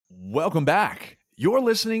Welcome back. You're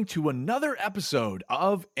listening to another episode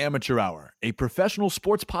of Amateur Hour, a professional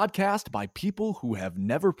sports podcast by people who have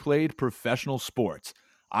never played professional sports.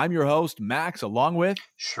 I'm your host, Max, along with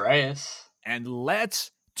Shreyas. And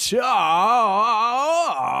let's talk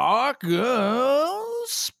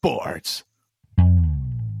sports.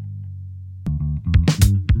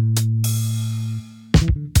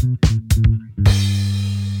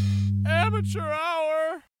 Amateur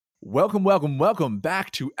Hour. Welcome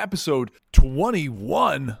back to episode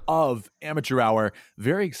 21 of Amateur Hour.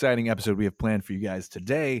 Very exciting episode we have planned for you guys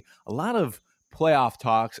today. A lot of playoff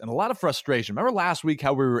talks and a lot of frustration. Remember last week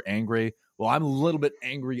how we were angry? Well, I'm a little bit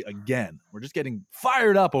angry again. We're just getting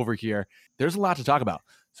fired up over here. There's a lot to talk about.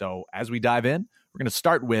 So as we dive in, we're going to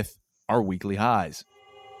start with our weekly highs.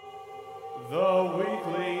 The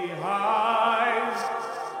weekly highs.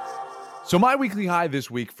 So my weekly high this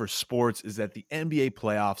week for sports is that the NBA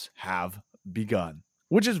playoffs have begun,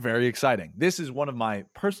 which is very exciting. This is one of my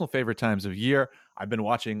personal favorite times of year. I've been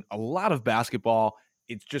watching a lot of basketball.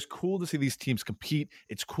 It's just cool to see these teams compete.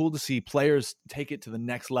 It's cool to see players take it to the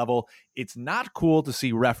next level. It's not cool to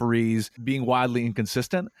see referees being wildly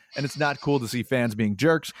inconsistent, and it's not cool to see fans being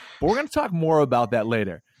jerks, but we're going to talk more about that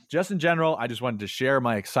later. Just in general, I just wanted to share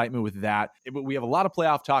my excitement with that. We have a lot of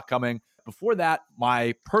playoff talk coming. Before that,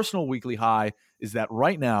 my personal weekly high is that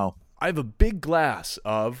right now I have a big glass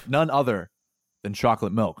of none other than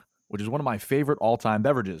chocolate milk, which is one of my favorite all-time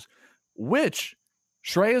beverages, which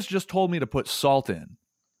Shreyas just told me to put salt in.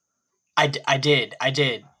 I did. I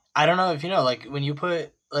don't know if you know, like when you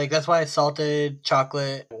put, like that's why salted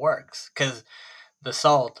chocolate works, because the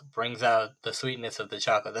salt brings out the sweetness of the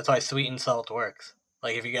chocolate. That's why sweetened salt works.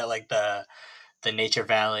 Like if you get like the Nature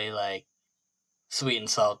Valley, like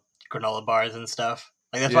sweetened salt granola bars and stuff,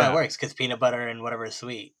 like that's why it works, because peanut butter and whatever is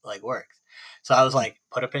sweet like works. So I was like,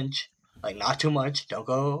 put a pinch, like not too much, don't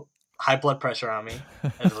go high blood pressure on me,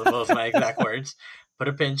 as those my exact words. Put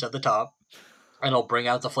a pinch at the top and it'll bring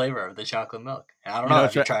out the flavor of the chocolate milk. And I don't know,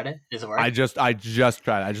 have you tried it? Does it work? I just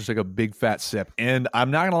tried it. I just took a big fat sip, and I'm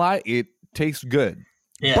not gonna lie, it tastes good.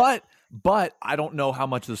 Yeah. But I don't know how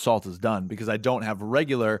much the salt is done, because I don't have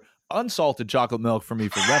regular unsalted chocolate milk for me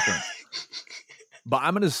for reference. But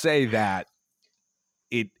I'm going to say that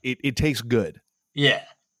it tastes good. Yeah.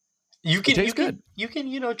 You can good. You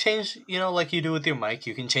can change, like you do with your mic,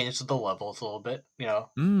 you can change the levels a little bit,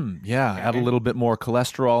 Yeah, add a little bit more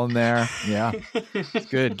cholesterol in there. Yeah. It's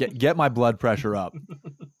good. Get my blood pressure up.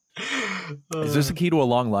 Is this the key to a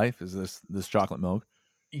long life? Is this chocolate milk?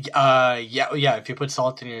 Yeah, if you put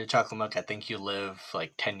salt in your chocolate milk, I think you live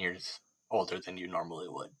like 10 years older than you normally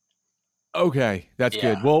would. Okay, that's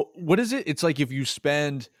good. Well, what is it? It's like if you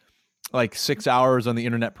spend like 6 hours on the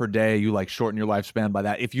internet per day, you like shorten your lifespan by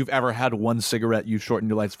that. If you've ever had one cigarette, you've shortened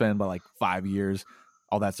your lifespan by like 5 years.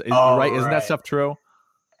 All that's right. Isn't that stuff true?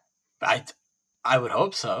 I would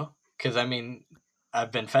hope so, because I mean,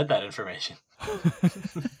 I've been fed that information.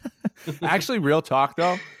 Actually, real talk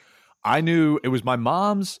though, I knew it was my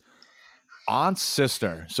mom's aunt's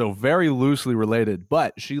sister, so very loosely related,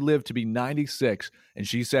 but she lived to be 96, and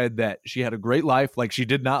she said that she had a great life. Like, she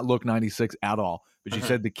did not look 96 at all, but she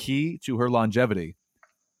said the key to her longevity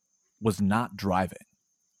was not driving.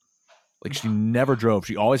 Like, she never drove.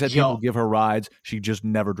 She always had people give her rides. She just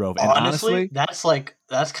never drove. And honestly, that's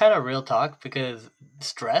kind of real talk, because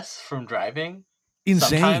stress from driving,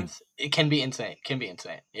 insane. Sometimes it can be insane.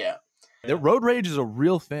 Yeah. The road rage is a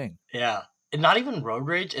real thing. Yeah. And not even road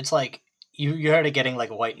rage. It's like, you heard of getting like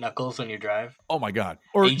white knuckles when you drive? Oh my God.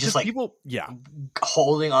 Or you just like people,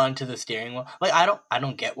 holding on to the steering wheel. Like I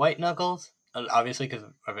don't get white knuckles, obviously, because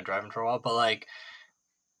I've been driving for a while.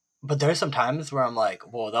 But there's some times where I'm like,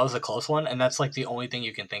 whoa, that was a close one, and that's like the only thing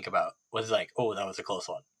you can think about was like, oh, that was a close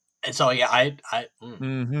one. And so yeah,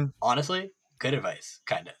 honestly, good advice,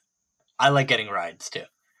 kind of. I like getting rides too.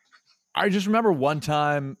 I just remember one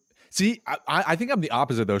time. See, I think I'm the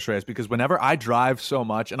opposite though, Shreyas, because whenever I drive so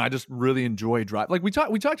much, and I just really enjoy drive. Like we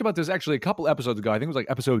talked about this actually a couple episodes ago. I think it was like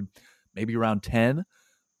episode maybe around 10.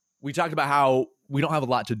 We talked about how we don't have a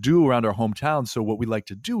lot to do around our hometown, so what we like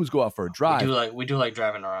to do is go out for a drive. We do like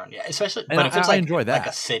driving around, yeah. Especially, and but if it's like enjoy that. Like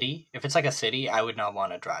a city, if it's like a city, I would not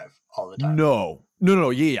want to drive all the time. No.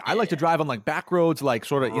 Yeah. I like to drive on like back roads, like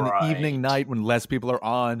sort of in the evening, night when less people are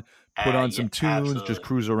on. Put on some tunes, absolutely. Just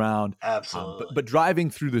cruise around. Absolutely. But driving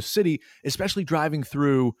through the city, especially driving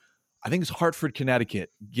through, I think it's Hartford, Connecticut,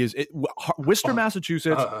 Worcester,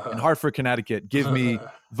 Massachusetts, and Hartford, Connecticut give me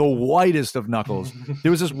the whitest of knuckles.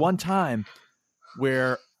 There was this one time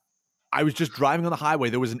where I was just driving on the highway.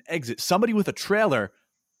 There was an exit. Somebody with a trailer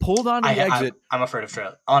pulled on the exit. I'm afraid of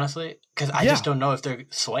trailers, honestly, because I just don't know if they're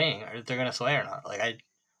swaying or if they're going to sway or not. Like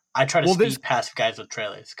I try to Well, speed past guys with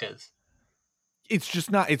trailers because it's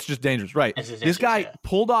just dangerous, right? it's just This dangerous, guy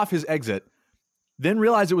pulled off his exit, then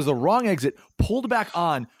realized it was the wrong exit, pulled back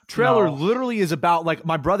on. Trailer No. literally is about, like,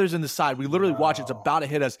 my brother's in the side. We literally watch it's about to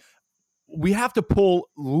hit us. We have to pull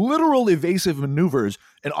literal evasive maneuvers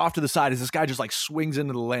and off to the side as this guy just like swings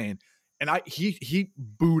into the lane. And he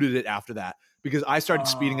booted it after that because I started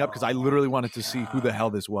speeding up because I literally wanted to see who the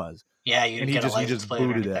hell this was. Yeah, you didn't get a license plate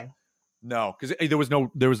or anything. No, because there was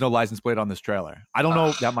no license plate on this trailer. I don't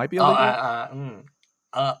know. That might be illegal.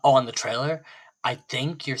 On the trailer, I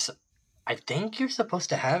think you're supposed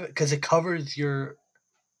to have it because it covers your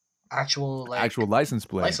actual license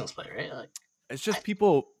plate. License plate, right? Like, it's just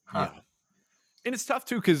people. Yeah. And it's tough,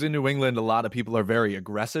 too, because in New England, a lot of people are very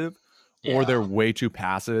aggressive or they're way too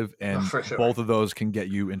passive, and both of those can get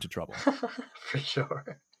you into trouble. For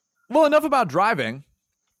sure. Well, enough about driving.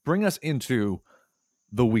 Bring us into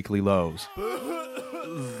the weekly lows.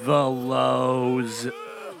 The lows.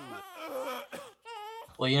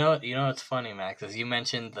 Well, you know what's funny, Max, is you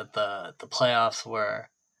mentioned that the playoffs were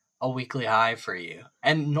a weekly high for you.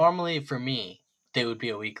 And normally, for me, they would be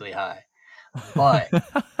a weekly high. But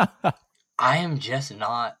I am just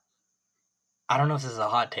not, I don't know if this is a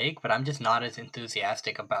hot take, but I'm just not as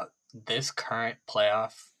enthusiastic about this current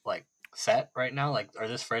playoff set right now, or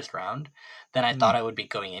this first round, than I thought I would be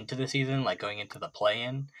going into the season, going into the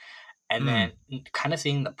play-in. And then kind of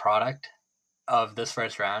seeing the product of this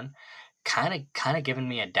first round kind of giving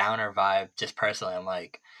me a downer vibe just personally. I'm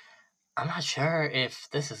like, I'm not sure if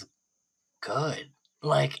this is good.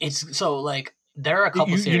 There are a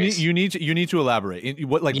couple series. You need to elaborate.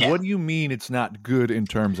 What do you mean it's not good in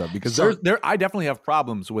terms of? Because I definitely have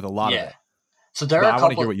problems with a lot of it. So there are I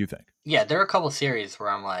want to hear what you think. Yeah, there are a couple series where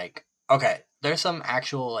I'm like, okay, there's some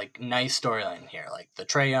actual nice storyline here, like the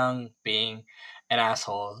Trae Young being an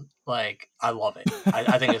asshole. I love it.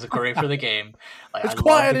 I think it's great for the game. It's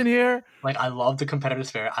quiet in here. I love the competitive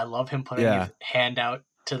spirit. I love him putting his hand out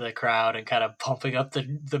to the crowd and kind of pumping up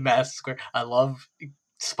the Madison Square. I love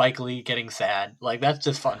Spike Lee getting sad. That's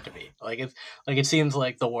just fun to me. It seems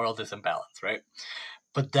like the world is in balance, right?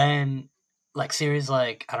 But then series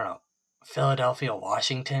I don't know, Philadelphia,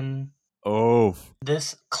 Washington. Oh.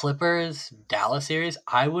 This Clippers Dallas series,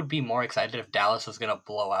 I would be more excited if Dallas was gonna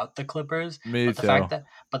blow out the Clippers. Me too. The fact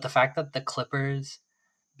that the Clippers,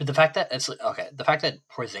 the fact that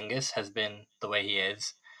Porzingis has been the way he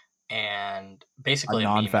is, and basically a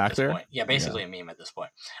non-factor. Meme at this point. Yeah, basically a meme at this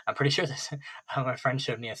point. I'm pretty sure this. My friend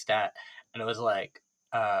showed me a stat, and it was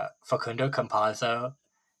Facundo Campazzo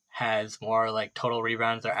has more total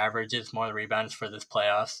rebounds or averages more rebounds for this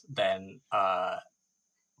playoffs than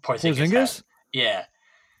Porzingis? Yeah.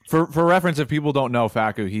 For reference, if people don't know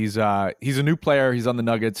Facu, he's a new player. He's on the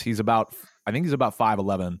Nuggets. I think he's about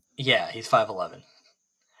 5'11". Yeah, he's 5'11".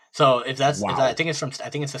 So if that's, I think it's a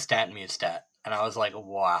StatMuse stat, and I was like,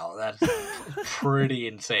 wow, that's pretty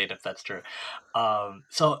insane if that's true.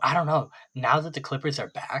 So I don't know. Now that the Clippers are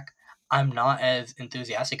back, I'm not as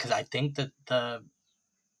enthusiastic because I think that the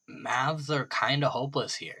Mavs are kind of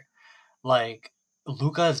hopeless here.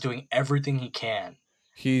 Luka is doing everything he can.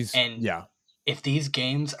 If these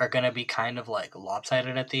games are going to be kind of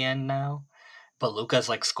lopsided at the end now, but Luka's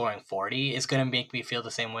scoring 40, is going to make me feel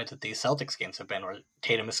the same way that these Celtics games have been, where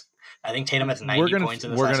Tatum has 90 points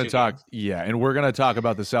in the last 2 games. Yeah, and we're going to talk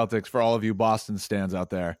about the Celtics for all of you Boston stans out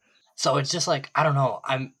there. So it's just I don't know.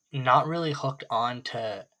 I'm not really hooked on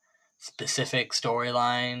to specific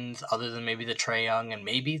storylines other than maybe the Trae Young, and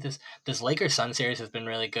maybe this Lakers Sun series has been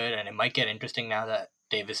really good, and it might get interesting now that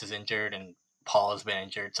Davis is injured and Paul has been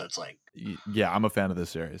injured. So it's yeah, I'm a fan of this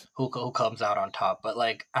series. Who comes out on top? But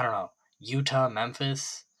I don't know, Utah,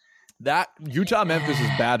 Memphis. That Memphis is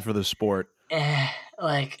bad for the sport.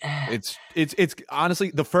 It's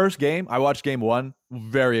honestly the first game I watched, game 1,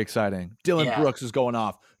 very exciting. Dylan Brooks is going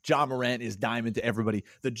off. John Morant is diming to everybody.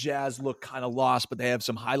 The Jazz look kind of lost, but they have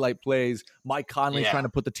some highlight plays. Mike Conley's trying to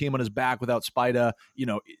put the team on his back without Spida.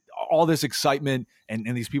 All this excitement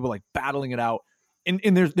and these people battling it out.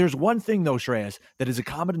 And there's one thing though, Shreyas, that is a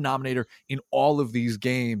common denominator in all of these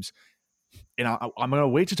games. And I'm going to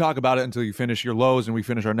wait to talk about it until you finish your lows and we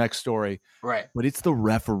finish our next story. Right. But it's the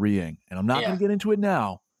refereeing. And I'm not going to get into it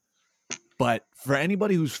now. But for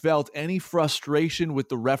anybody who's felt any frustration with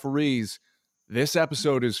the referees, this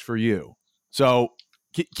episode is for you. So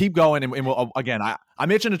keep going. And we'll, again,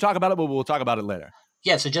 I'm itching to talk about it, but we'll talk about it later.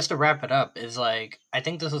 Yeah, so just to wrap it up, is I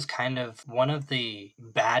think this was kind of one of the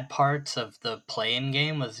bad parts of the play-in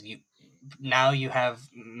game was now you have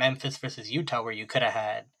Memphis versus Utah, where you could have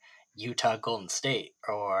had Utah Golden State,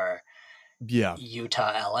 or Yeah.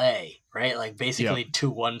 Utah, LA, right? Like Yep. basically 2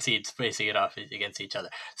 1 seeds facing it off against each other.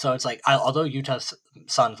 So it's like, although Utah's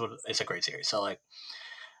Suns is a great series, so like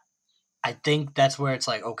I think that's where it's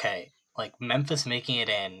like, okay, like Memphis making it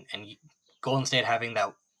in and Golden State having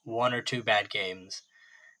that 1 or 2 bad games,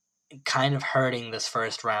 kind of hurting this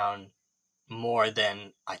first round more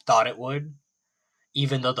than I thought it would.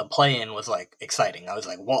 Even though the play-in was like exciting, I was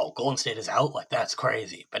like, "Whoa, Golden State is out! Like that's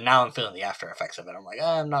crazy." But now I'm feeling the after effects of it. I'm like,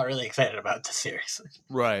 I'm not really excited about this series.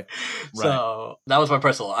 Right. So that was my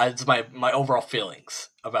personal. It's my overall feelings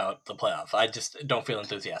about the playoff. I just don't feel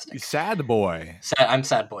enthusiastic. Sad boy. I'm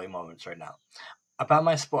sad boy moments right now about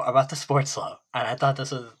about the sports law, and I thought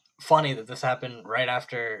this was funny that this happened right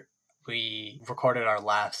after we recorded our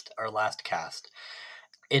last cast.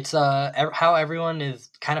 It's how everyone is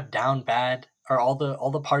kind of down bad, or all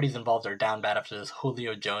the parties involved are down bad after this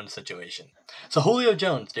Julio Jones situation. So Julio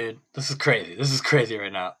Jones, dude, this is crazy. This is crazy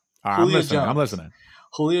right now. All right, Julio I'm Jones. listening.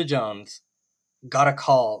 Julio Jones got a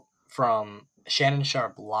call from Shannon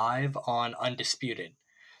Sharp live on Undisputed.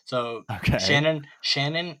 So Okay.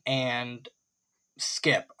 Shannon and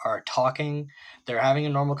Skip are talking. They're having a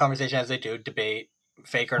normal conversation as they do, debate,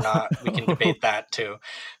 fake or not. We can debate that too.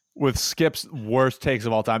 With Skip's worst takes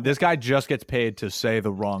of all time. This guy just gets paid to say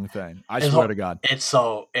the wrong thing. I swear to God. It's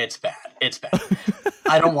bad. It's bad.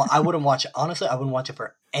 I wouldn't watch it. Honestly, I wouldn't watch it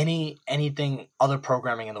for anything other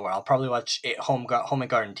programming in the world. I'll probably watch it home and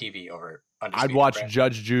garden TV over Undisputed. I'd watch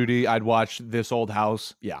Judge Judy. I'd watch This Old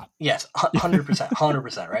House. Yeah. Yes, 100%,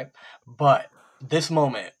 100%, right? But this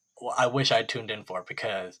moment, I wish I'd tuned in for,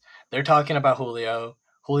 because they're talking about Julio.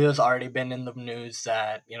 Julio's already been in the news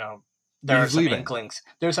that, there are some inklings.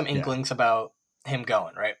 There's some inklings about him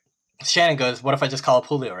going, right? Shannon goes, "What if I just call up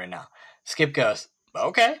Julio right now?" Skip goes,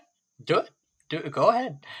 "Okay, do it, go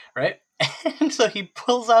ahead," right? And so he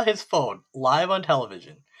pulls out his phone live on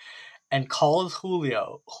television and calls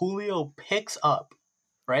Julio. Julio picks up,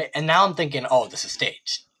 right? And now I'm thinking, oh, this is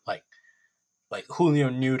staged. Like Julio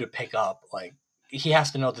knew to pick up. Like, he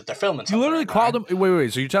has to know that they're filming something. You literally called him.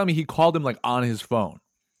 Wait. So you're telling me he called him like on his phone?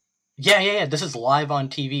 Yeah. This is live on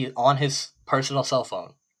TV on his personal cell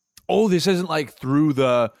phone. Oh, this isn't like through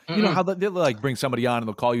the, you know how they like bring somebody on and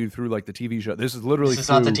they'll call you through like the TV show. This is literally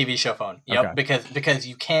not the TV show phone. Yep, okay. because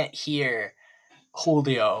you can't hear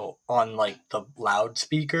Julio on like the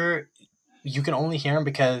loudspeaker. You can only hear him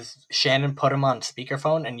because Shannon put him on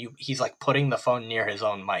speakerphone, and he's like putting the phone near his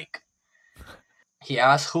own mic. He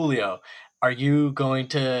asked Julio, "Are you going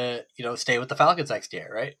to, stay with the Falcons next year?"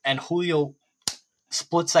 Right? And Julio,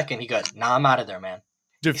 split second, he goes, "Nah, I'm out of there, man."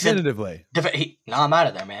 Definitively. "Nah, I'm out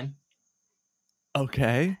of there, man."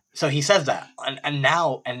 Okay. So he says that, and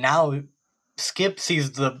now Skip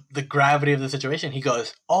sees the gravity of the situation. He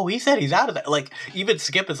goes, "Oh, he said he's out of there." Like, even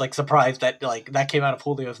Skip is like surprised that like that came out of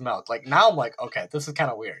Julio's mouth. Like, now I'm like, okay, this is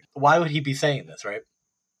kind of weird. Why would he be saying this, right?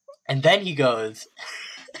 And then he goes,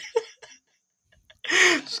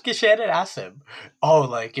 Shannon asks him, "Oh,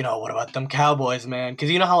 like, what about them Cowboys, man?"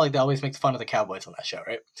 Because you know how like they always make fun of the Cowboys on that show,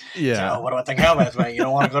 right? Yeah. So, what about the Cowboys, man? You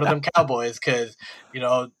don't want to go to them Cowboys because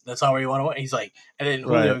that's not where you want to win. He's like, and then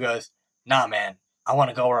Julio goes, "Nah, man, I want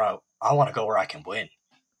to go where I can win."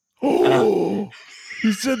 Oh,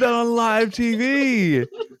 he said that on live TV.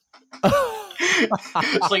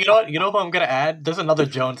 So you know what? You know who I'm gonna add? There's another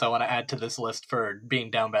Jones I want to add to this list for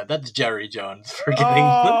being down bad. That's Jerry Jones for getting.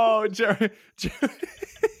 Oh, Jerry.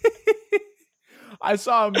 I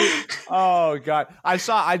saw him. Oh God.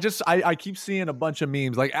 I keep seeing a bunch of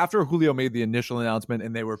memes. Like after Julio made the initial announcement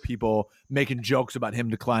and there were people making jokes about him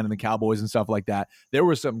declining the Cowboys and stuff like that. There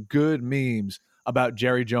were some good memes about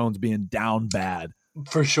Jerry Jones being down bad.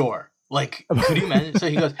 For sure. Like, could you imagine? So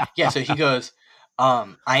he goes,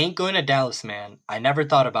 "I ain't going to Dallas, man. I never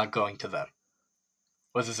thought about going to them."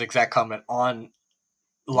 Was his exact comment on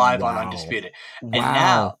live on Undisputed.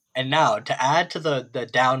 Wow. And now to add to the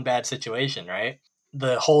down bad situation, right?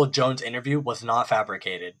 The whole Jones interview was not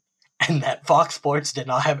fabricated, and that Fox Sports did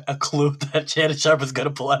not have a clue that Shannon Sharp was going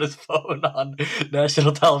to pull out his phone on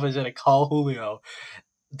national television and call Julio.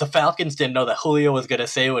 The Falcons didn't know that Julio was going to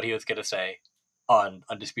say what he was going to say on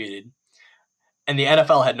Undisputed, and the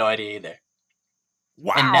NFL had no idea either.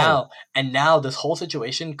 Wow. And now this whole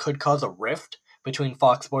situation could cause a rift between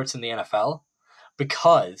Fox Sports and the NFL,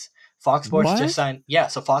 because Fox Sports just signed. Yeah,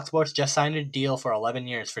 so Fox Sports just signed a deal for 11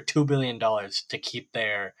 years for $2 billion to keep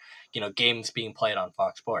their, games being played on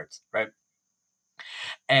Fox Sports, right?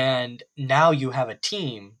 And now you have a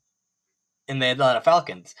team in the Atlanta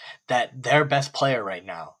Falcons that their best player right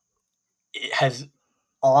now has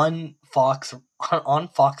on Fox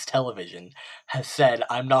television has said,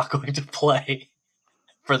 "I'm not going to play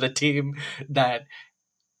for the team that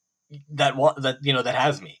that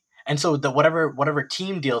has me. And so the whatever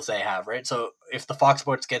team deals they have, right? So if the Fox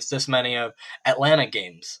Sports gets this many of Atlanta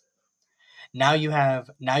games, now you That's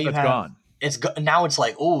have gone. now it's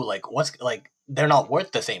like, oh, like what's like they're not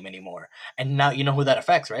worth the same anymore. And now you know who that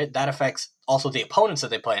affects, right? That affects also the opponents that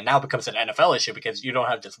they play, and now it becomes an NFL issue because you don't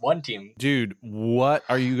have just one team. Dude, what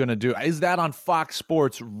are you going to do? Is that on Fox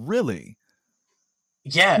Sports really?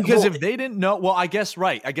 Yeah, Because well, if they didn't know, well, I guess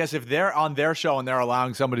right. I guess if they're on their show and they're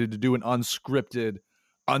allowing somebody to do an unscripted,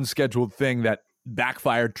 unscheduled thing that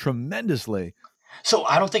backfired tremendously. so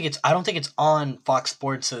I don't think it's on Fox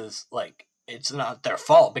Sports's like it's not their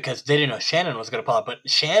fault because they didn't know Shannon was going to pull up, but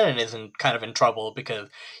Shannon isn't kind of in trouble because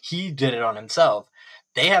he did it on himself.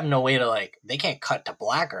 They have no way to like they can't cut to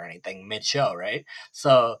black or anything mid show, right?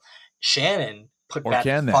 So Shannon put Or back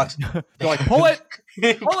can they? Fox. They're like, pull it,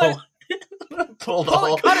 pull it, pull the pull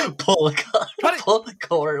whole, it, cut it, pull the cut it, pull the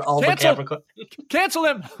cord, all cancel, the camera. cancel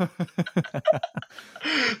him.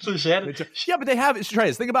 So Shannon, Yeah, but they have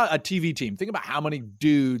Shreyas. Think about a TV team. Think about how many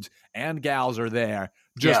dudes and gals are there,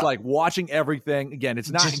 just like watching everything. Again, it's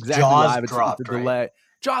not just exactly jaws live. It's dropped, a delay. right?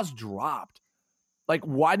 Jaws dropped. Like,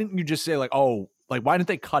 why didn't you just say like, oh, like why didn't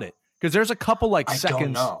they cut it? Because there's a couple like I don't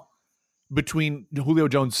seconds know. between Julio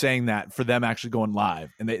Jones saying that for them actually going live,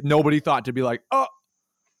 and nobody thought to be like, oh,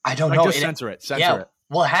 I don't like, know. just censor it.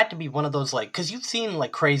 Well, it had to be one of those like because you've seen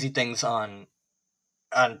like crazy things on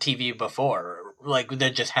TV before, like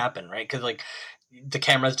that just happen, right? Because like the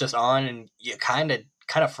camera's just on and you kind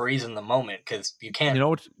of freeze in the moment because you can't. You know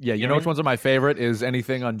what? Yeah, you know which ones are my favorite is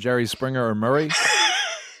anything on Jerry Springer or Murray.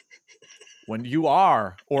 When you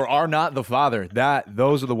are or are not the father,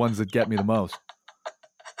 those are the ones that get me the most.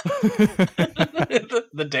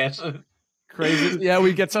 The dances. Crazy. Yeah,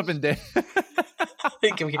 we get something.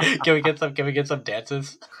 Can we get some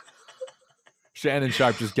dances? Shannon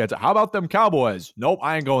Sharp just gets it. How about them Cowboys? Nope,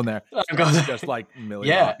 I ain't going there. I'm going there. Just like million.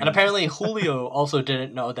 Yeah, and apparently Julio also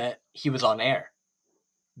didn't know that he was on air.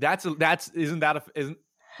 Isn't it's not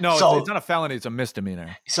a felony. It's a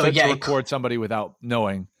misdemeanor. So yeah, to record somebody without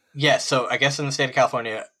knowing. Yeah, so I guess in the state of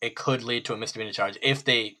California, it could lead to a misdemeanor charge if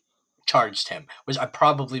they charged him, which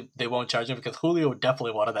they won't charge him because Julio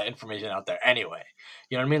definitely wanted that information out there anyway.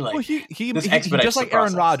 You know what I mean? Like, well, he expedites just like the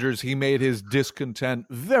Aaron process. Rodgers, he made his discontent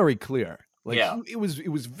very clear. Like, yeah, it was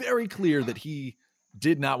very clear that he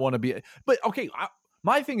did not want to be. But okay,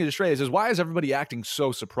 my thing is, Shreyas, is why is everybody acting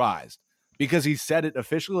so surprised? Because he said it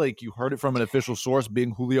officially, like you heard it from an official source,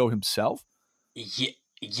 being Julio himself. Yeah,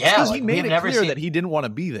 because like, he made it clear that he didn't want to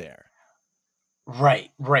be there. Right.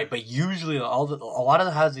 But usually, a lot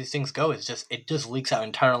of how these things go is it just leaks out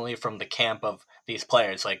internally from the camp of these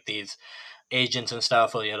players, like these agents and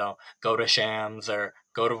stuff. Will go to Shams or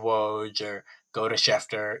go to Woj or go to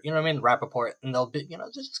Schefter. You know what I mean? Rappaport, and they'll be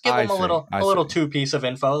just give them a little 2-piece of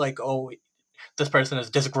info, like, oh, this person is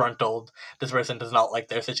disgruntled. This person does not like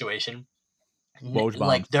their situation. Woj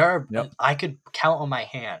like bombs. Yep. I could count on my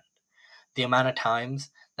hand the amount of times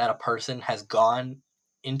that a person has gone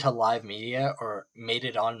into live media or made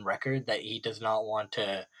it on record that he does not want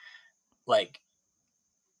to like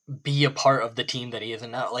be a part of the team that he is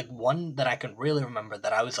in now. Like one that I can really remember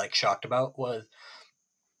that I was like shocked about was,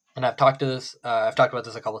 and I've talked about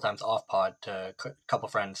this a couple of times off pod to a couple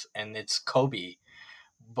friends, and it's Kobe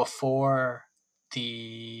before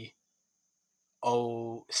the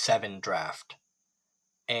 07 draft.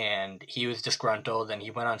 And he was disgruntled, and he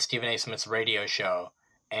went on Stephen A. Smith's radio show,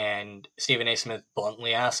 and Stephen A. Smith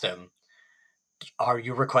bluntly asked him, "Are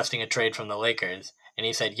you requesting a trade from the Lakers?" And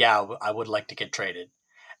he said, "Yeah, I would like to get traded."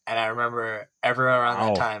 And I remember everyone around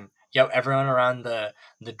that time, everyone around the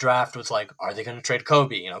draft was like, "Are they going to trade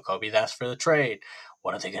Kobe? Kobe's asked for the trade.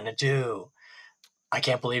 What are they going to do?" I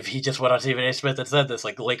can't believe he just went on Stephen A. Smith and said this.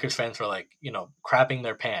 Like, Lakers fans were like, crapping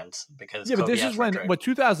their pants because Kobe, but this is when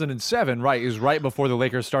 2007, right, is right before the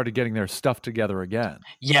Lakers started getting their stuff together again.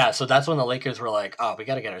 Yeah, so that's when the Lakers were like, "Oh, we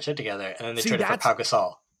got to get our shit together," and then they traded for Pau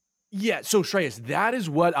Gasol. Yeah, so Shreyas, that is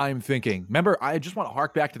what I'm thinking. Remember, I just want to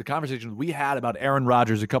hark back to the conversation we had about Aaron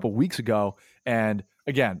Rodgers a couple weeks ago. And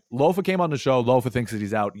again, Lofa came on the show. Lofa thinks that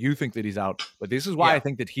he's out. You think that he's out. But this is why I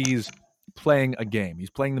think that he's playing a game.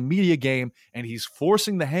 He's playing the media game, and he's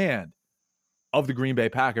forcing the hand of the Green Bay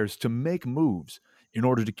Packers to make moves in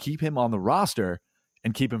order to keep him on the roster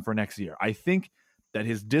and keep him for next year. I think that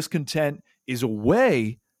his discontent is a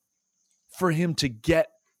way for him to get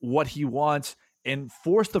what he wants and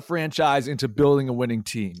force the franchise into building a winning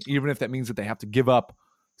team, even if that means that they have to give up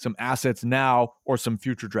some assets now or some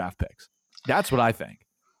future draft picks. That's what I think.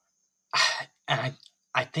 And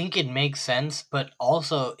I think it makes sense, but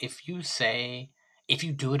also if you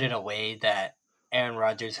do it in a way that Aaron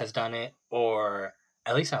Rodgers has done it, or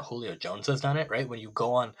at least how Julio Jones has done it, right? When you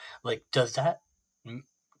go on, like, does that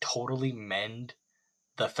totally mend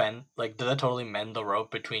like, does that totally mend the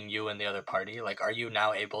rope between you and the other party? Like, are you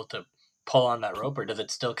now able to pull on that rope, or does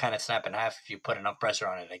it still kind of snap in half if you put enough pressure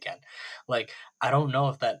on it again? Like, I don't know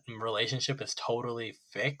if that relationship is totally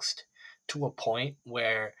fixed to a point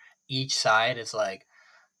where each side is like,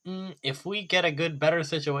 if we get a better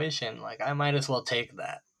situation, like, I might as well take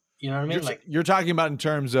that. You know what I mean? Like, You're talking about in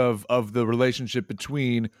terms of the relationship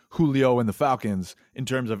between Julio and the Falcons, in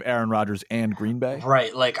terms of Aaron Rodgers and Green Bay?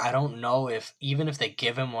 right. Like, I don't know if, even if they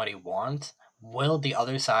give him what he wants, will the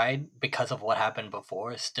other side, because of what happened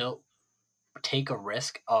before, still take a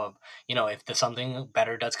risk of, if there's something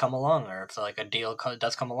better does come along, or if like a deal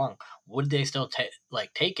does come along, would they still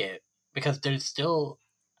take it? Because there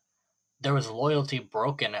was loyalty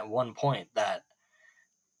broken at one point that,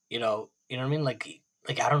 you know what I mean? Like,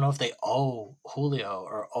 I don't know if they owe Julio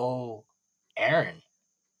or owe Aaron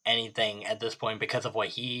anything at this point because of what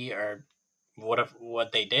he or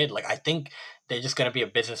what they did. Like, I think they're just gonna be a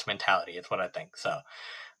business mentality. It's what I think. So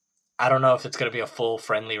I don't know if it's gonna be a full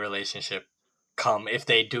friendly relationship come if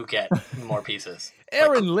they do get more pieces.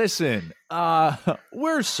 Aaron, listen,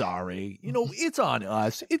 we're sorry. It's on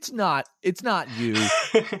us. It's not you.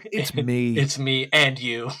 It's me. It's me and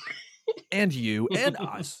you. And you and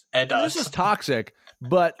us. And us. This is toxic,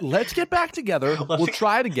 but let's get back together. We'll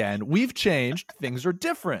try it again. We've changed. Things are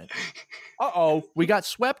different. We got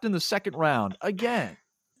swept in the second round again.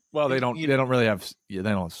 Well, they don't really have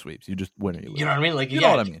sweeps. You just win or you lose. You know what I mean? Like, you know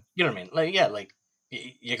what I mean? You know what I mean? Like, yeah, like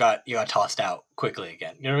you got tossed out quickly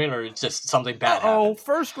again. You know what I mean? Or it's just something bad happened.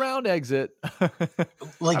 First round exit.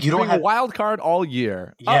 Like, you don't have a wild card all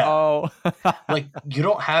year. Yeah. Like, you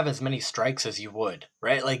don't have as many strikes as you would,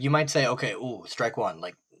 right? Like, you might say, okay, strike one.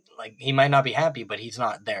 Like he might not be happy, but he's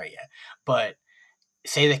not there yet. But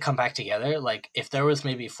say they come back together, like, if there was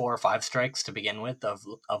maybe 4 or 5 strikes to begin with of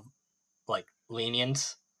like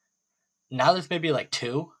lenience, now there's maybe like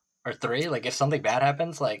 2 or 3. Like, if something bad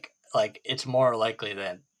happens, like it's more likely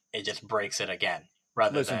that it just breaks it again.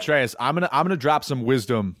 Listen, Shreyas, I'm gonna drop some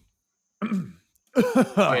wisdom.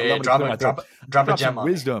 Drop a gem on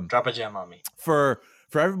wisdom. Me. Drop a gem on me. For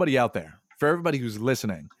everybody out there, for everybody who's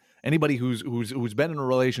listening, anybody who's been in a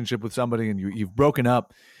relationship with somebody and you've broken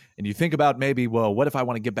up, and you think about maybe, well, what if I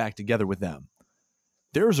want to get back together with them?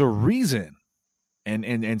 There's a reason,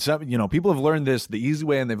 and some people have learned this the easy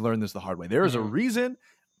way and they've learned this the hard way. There is a reason.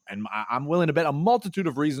 And I'm willing to bet a multitude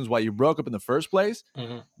of reasons why you broke up in the first place.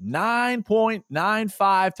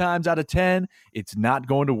 9.95 times out of 10, it's not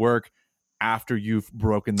going to work after you've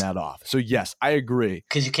broken that off. So yes, I agree.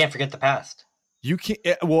 Because you can't forget the past. You can't.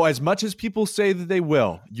 Well, as much as people say that they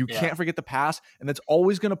will, you can't forget the past, and that's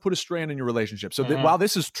always going to put a strain in your relationship. So while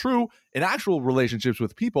this is true in actual relationships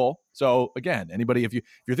with people, so again, anybody, if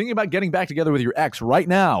you're thinking about getting back together with your ex right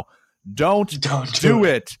now, Don't do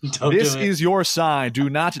it. This is your sign. Do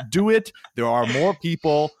not do it. There are more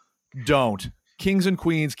people. Don't. Kings and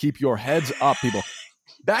queens, keep your heads up, people.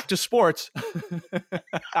 Back to sports.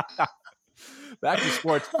 Back to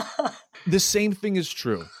sports. The same thing is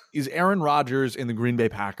true. Is Aaron Rodgers and the Green Bay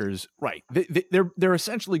Packers right? They're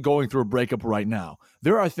essentially going through a breakup right now.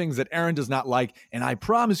 There are things that Aaron does not like, and I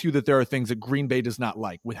promise you that there are things that Green Bay does not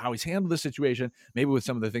like with how he's handled the situation, maybe with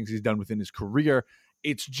some of the things he's done within his career.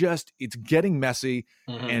 It's getting messy.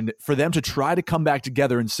 And for them to try to come back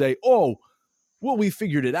together and say, oh, well, we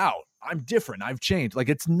figured it out. I'm different. I've changed. Like,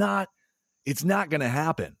 it's not going to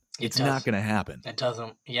happen. It's not going to happen. It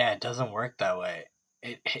doesn't work that way.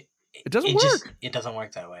 It doesn't work. It doesn't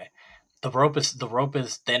work that way. The rope is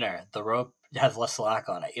thinner. The rope has less slack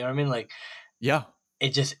on it. You know what I mean? Like, yeah,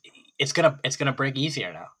 it's gonna break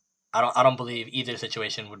easier now. I don't believe either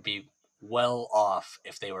situation would be well off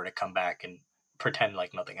if they were to come back and pretend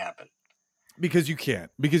like nothing happened. Because you can't.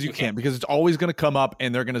 Because it's always going to come up,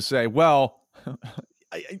 and they're going to say, well,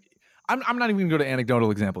 I'm not even going to go to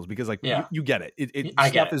anecdotal examples because, like, you get it.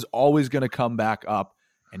 Stuff is always going to come back up,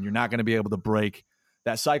 and you're not going to be able to break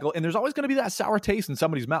that cycle. And there's always going to be that sour taste in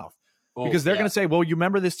somebody's mouth because they're going to say, well, you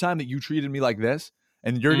remember this time that you treated me like this?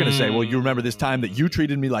 And you're going to say, well, you remember this time that you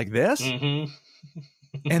treated me like this? And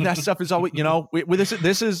that stuff is always,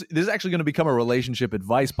 this is actually going to become a relationship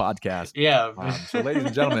advice podcast. Yeah. So, ladies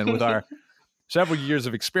and gentlemen, with our several years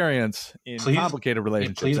of experience in complicated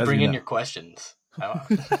relationships, please bring in your questions.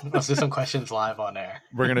 Let's do some questions live on air.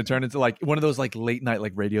 We're going to turn into like one of those like late night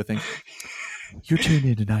like radio things. You're tuned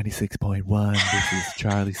into 96.1. This is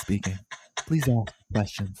Charlie speaking. Please ask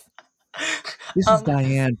questions. This is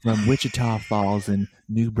Diane from Wichita Falls in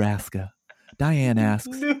Nebraska. Diane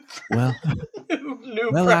asks, well,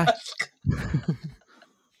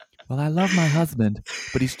 Well, I love my husband,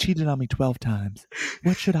 but he's cheated on me 12 times.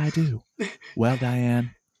 What should I do? Well,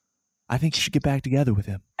 Diane, I think you should get back together with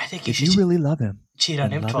him. I think If you really love him, cheat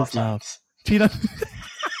on then him love 12 is love. times. Cheat on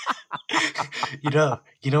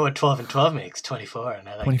You know what 12 and 12 makes? 24. And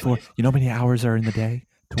I like 24. You know how many hours are in the day?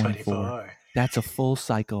 24. That's a full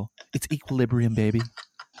cycle. It's equilibrium, baby.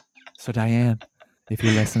 So, Diane, if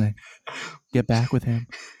you're listening, get back with him.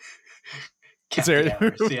 Count the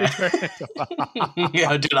hours, yeah.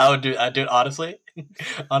 Yeah, dude, I would do.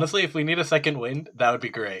 Honestly, if we need a second wind, that would be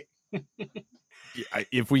great.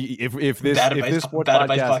 If this bad advice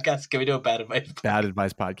podcast, can we do a bad advice? Bad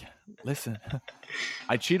advice podcast. Listen,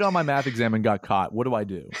 I cheated on my math exam and got caught. What do I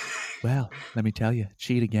do? Well, let me tell you,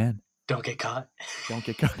 cheat again. Don't get caught. Don't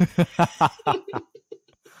get caught.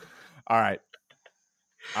 All right.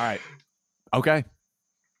 Okay.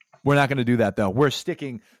 We're not going to do that, though. We're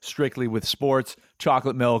sticking strictly with sports,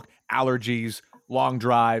 chocolate milk, allergies, long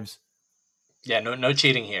drives. Yeah, no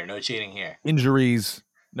cheating here. Injuries,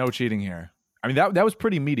 no cheating here. I mean, that was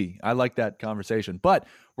pretty meaty. I like that conversation. But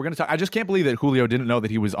we're going to talk. I just can't believe that Julio didn't know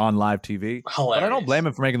that he was on live TV. Hilarious. But I don't blame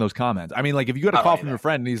him for making those comments. I mean, like, if you got a call from your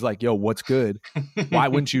friend and he's like, yo, what's good? Why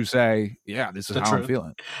wouldn't you say, yeah, this is how I'm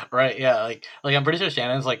feeling? Right, yeah. Like I'm pretty sure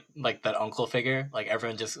Shannon's like that uncle figure. Like,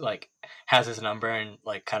 everyone just, like, has his number and,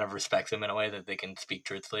 like, kind of respects him in a way that they can speak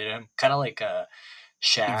truthfully to him. Kind of like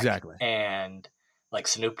Shaq exactly. And, like,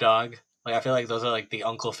 Snoop Dogg. Like, I feel like those are, like, the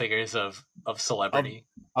uncle figures of celebrity.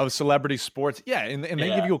 Of celebrity sports. Yeah, and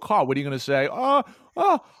they give you a call. What are you going to say? I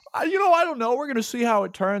don't know. We're going to see how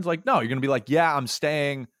it turns. Like, no, you're going to be like, yeah, I'm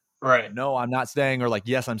staying. Right. No, I'm not staying. Or like,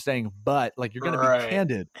 yes, I'm staying. But, like, you're going to be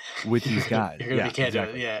candid with these guys. You're going to be candid.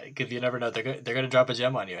 Exactly. Yeah, because you never know. They're going to drop a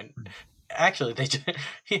gem on you. And actually,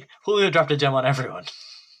 Julio dropped a gem on everyone.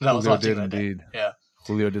 That was watching that day. Yeah.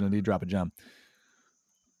 Julio did indeed drop a gem.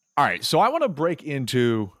 All right, so I want to break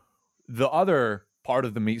into the other part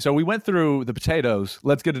of the meat. So we went through the potatoes.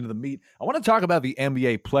 Let's get into the meat. I want to talk about the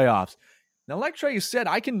NBA playoffs. Now, like Shreyas said,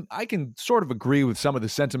 I can sort of agree with some of the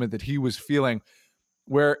sentiment that he was feeling,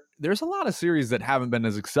 where there's a lot of series that haven't been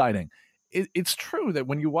as exciting. It's true that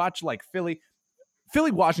when you watch like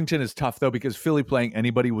Philly-Washington is tough, though, because Philly playing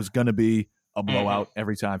anybody was going to be a blowout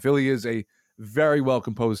every time. Philly is a very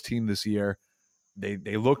well-composed team this year.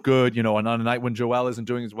 They look good, and on a night when Joel isn't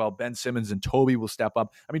doing as well, Ben Simmons and Toby will step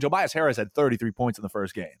up. I mean, Tobias Harris had 33 points in the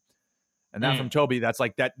first game. And that from Toby, that's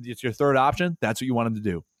like that. It's your third option. That's what you want him to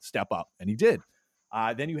do. Step up. And he did.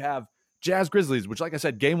 Then you have Jazz Grizzlies, which, like I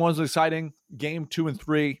said, game 1 was exciting. Game 2 and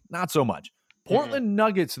 3, not so much. Portland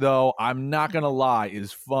Nuggets, though, I'm not going to lie,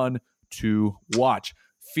 is fun to watch.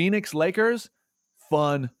 Phoenix Lakers,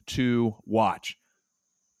 fun to watch.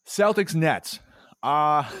 Celtics Nets.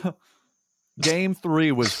 Game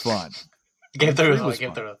 3 was fun. Game 3 was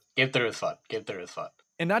fun.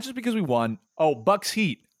 And not just because we won. Oh, Bucks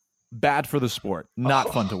Heat. Bad for the sport.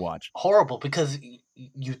 Not fun to watch. Horrible, because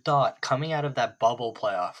you thought coming out of that bubble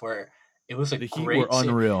playoff where it was the Heat were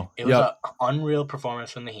unreal. It was an unreal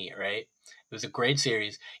performance from the Heat, right? It was a great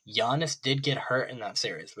series. Giannis did get hurt in that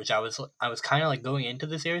series, which I was kind of like going into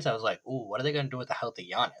the series. I was like, ooh, what are they going to do with the healthy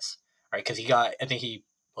Giannis? Right? Because I think he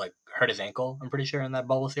like hurt his ankle, I'm pretty sure, in that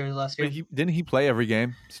bubble series last year. Didn't he play every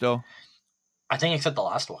game still? I think except the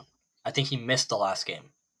last one. I think he missed the last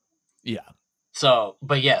game. Yeah. So,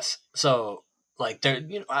 but yes. So, like, there,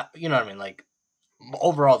 you know what I mean? Like,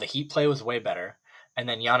 overall, the Heat play was way better. And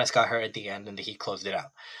then Giannis got hurt at the end, and the Heat closed it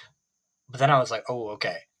out. But then I was like, oh,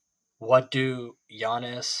 okay. What do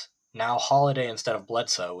Giannis, now Holiday instead of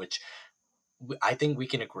Bledsoe, which I think we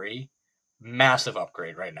can agree, massive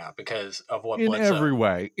upgrade right now because of what Bledsoe.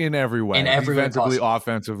 In every way. Defensively,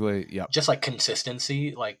 offensively, yep. Just like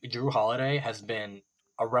consistency, like Drew Holiday has been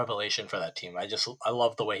a revelation for that team. I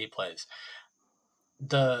love the way he plays.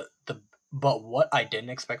 But what I didn't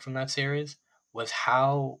expect from that series was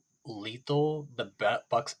how lethal the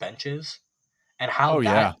Bucks bench is, and how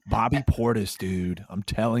Bobby Portis, dude. I'm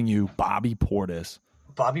telling you, Bobby Portis,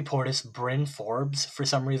 Bryn Forbes for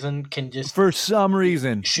some reason can shoot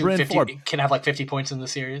Bryn 50, can have like 50 points in the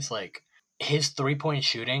series. Like, his 3-point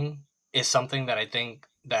shooting is something that I think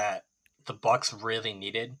that the Bucks really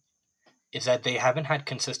needed. Is that they haven't had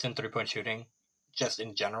consistent 3-point shooting, just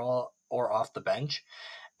in general or off the bench,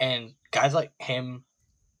 and guys like him,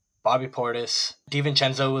 Bobby Portis,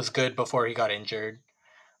 DiVincenzo was good before he got injured.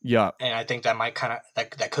 Yeah, and I think that might kind of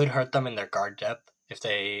that could hurt them in their guard depth if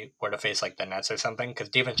they were to face like the Nets or something. Because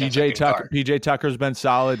DiVincenzo, PJ Tucker's been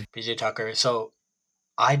solid. PJ Tucker. So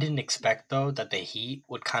I didn't expect though that the Heat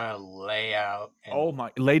would kind of lay out.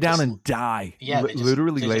 Lay down and die. Yeah,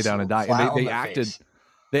 literally lay down and die. And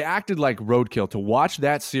they acted like roadkill. To watch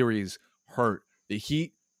that series hurt. The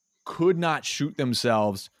Heat could not shoot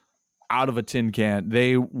themselves out of a tin can.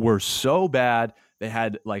 They were so bad. They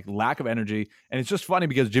had like lack of energy. And it's just funny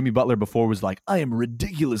because Jimmy Butler before was like, I am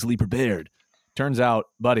ridiculously prepared. Turns out,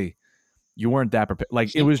 buddy, you weren't that prepared.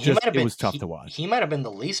 Like it was tough to watch. He might have been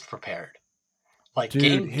the least prepared. Like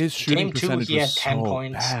dude, his shooting game 2, percentage he had was 10 so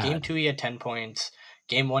points. bad. Game 2, he had 10 points.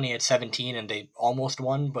 Game 1, he had 17, and they almost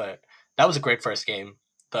won. But that was a great first game.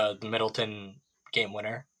 The Middleton game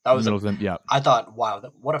winner. That was I thought, wow,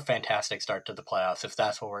 what a fantastic start to the playoffs if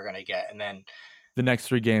that's what we're gonna get. And then the next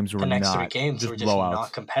 3 games were just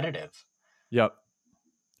not competitive. Yep.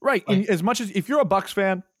 Right. Like, as much as if you're a Bucks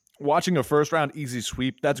fan, watching a first round easy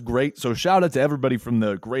sweep, that's great. So shout out to everybody from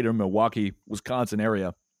the greater Milwaukee, Wisconsin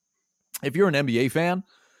area. If you're an NBA fan,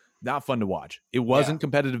 not fun to watch. It wasn't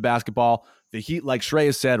competitive basketball. The Heat, like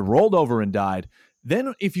Shreyas said, rolled over and died.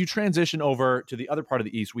 Then if you transition over to the other part of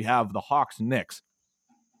the East, we have the Hawks and Knicks.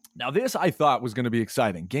 Now, this I thought was going to be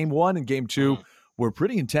exciting. Game 1 and Game 2 were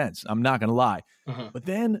pretty intense. I'm not going to lie. But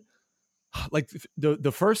then, like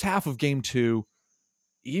the first half of Game 2,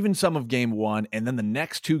 even some of Game 1, and then the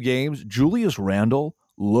next 2 games, Julius Randle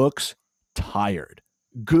looks tired.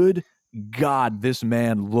 Good God, this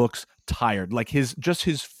man looks tired. Like his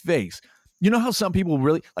face. You know how some people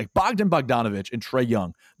really like Bogdan Bogdanović and Trae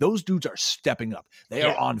Young, those dudes are stepping up. They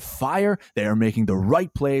are on fire. They are making the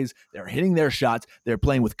right plays. They're hitting their shots. They're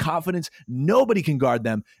playing with confidence. Nobody can guard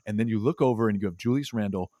them. And then you look over and you have Julius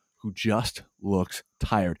Randle, who just looks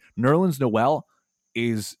tired. Nerlens Noel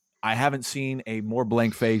I haven't seen a more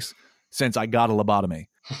blank face since I got a lobotomy.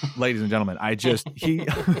 Ladies and gentlemen, he's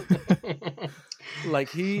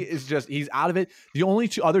out of it. The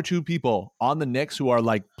only other two people on the Knicks who are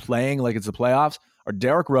like playing like it's the playoffs are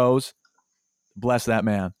Derrick Rose, bless that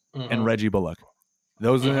man, and Reggie Bullock.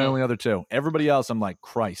 Those are the only other 2. Everybody else, I'm like,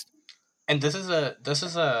 Christ. And this is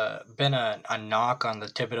been a knock on the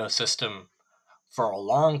Thibodeau system for a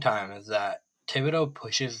long time, is that Thibodeau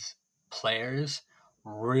pushes players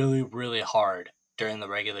really, really hard during the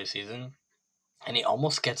regular season, and he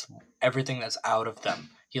almost gets everything that's out of them.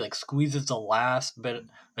 He like squeezes the last bit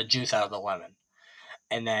of juice out of the lemon,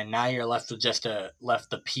 and then now you're left with just the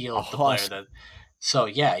peel of the player. So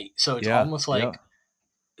it's almost like,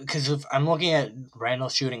 because if I'm looking at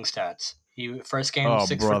Randall's shooting stats, he first game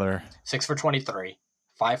 6 for 23,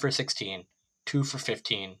 5 for 16, 2 for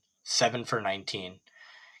 15, 7 for 19.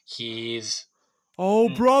 He's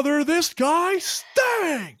brother, this guy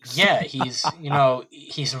stinks. Yeah,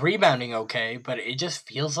 he's rebounding okay, but it just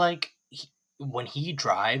feels like when he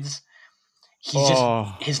drives,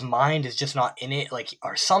 his mind is just not in it, like,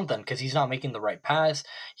 or something, because he's not making the right pass.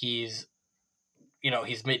 He's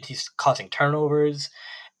causing turnovers.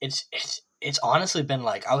 It's honestly been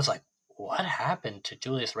like, I was like, what happened to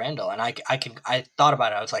Julius Randle? And I thought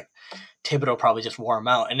about it. I was like, Thibodeau probably just wore him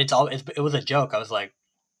out, and it was a joke. I was like,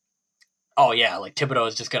 oh yeah, like Thibodeau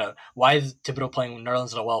is just gonna. Why is Thibodeau playing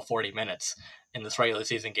Nerlens Noel 40 minutes in this regular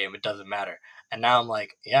season game? It doesn't matter. And now I'm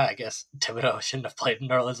like, yeah, I guess Thibodeau shouldn't have played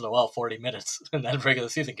Nerlens Noel 40 minutes in that regular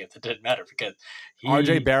season game. It didn't matter because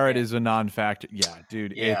RJ Barrett is a non-factor. Yeah,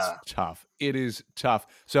 dude, it's tough. It is tough.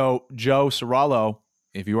 So Joe Serralo,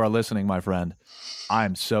 if you are listening, my friend,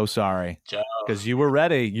 I'm so sorry, Joe, because you were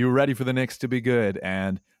ready. You were ready for the Knicks to be good,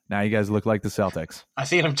 and now you guys look like the Celtics. I've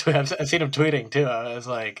seen him tweeting too. I was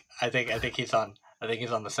like, I think he's on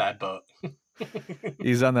the sad boat.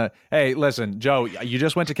 He's on the. Hey, listen, Joe, you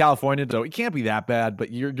just went to California, so it can't be that bad.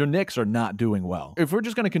 But your Knicks are not doing well. If we're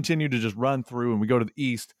just going to continue to just run through and we go to the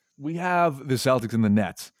East, we have the Celtics and the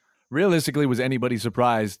Nets. Realistically, was anybody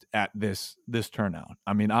surprised at this turnout?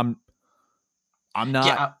 I mean, I'm not.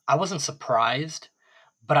 Yeah, I wasn't surprised,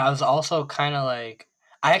 but I was also kind of like,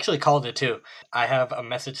 I actually called it too. I have a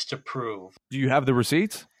message to prove. Do you have the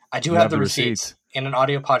receipts? I do have the receipts. In an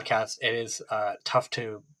audio podcast, it is tough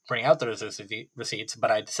to bring out those receipts,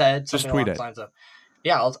 but I said something along the lines of,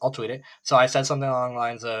 I'll tweet it. So I said something along the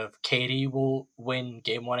lines of, KD will win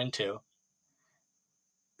game 1 and 2.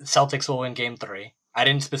 Celtics will win game 3. I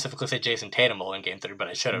didn't specifically say Jason Tatum will win game 3, but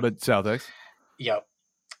I should have. But Celtics. Yep.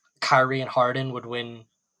 Kyrie and Harden would win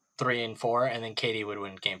 3 and 4, and then KD would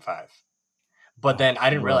win game 5. But then I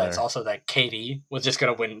didn't realize also that KD was just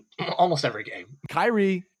going to win almost every game.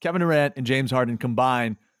 Kyrie, Kevin Durant, and James Harden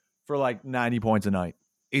combined for like 90 points a night.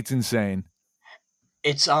 It's insane.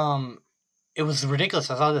 It was ridiculous.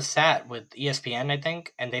 I saw this stat with ESPN, I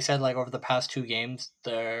think, and they said like over the past 2 games,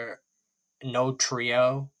 no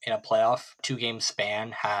trio in a playoff 2-game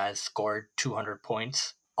span has scored 200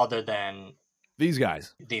 points other than these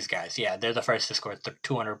guys. Yeah, they're the first to score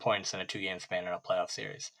 200 points in a 2-game span in a playoff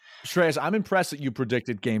series. Shreyas, I'm impressed that you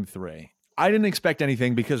predicted game 3. I didn't expect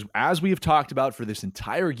anything because, as we have talked about for this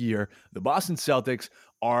entire year, the Boston Celtics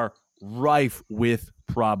are rife with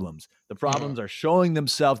problems. The problems are showing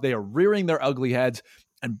themselves. They are rearing their ugly heads.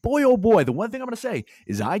 And boy, oh boy, the one thing I'm going to say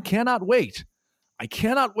is I cannot wait. I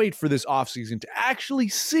cannot wait for this offseason to actually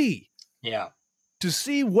see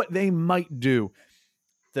what they might do.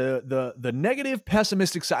 The negative,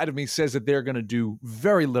 pessimistic side of me says that they're going to do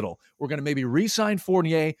very little. We're going to maybe re-sign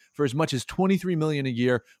Fournier for as much as $23 million a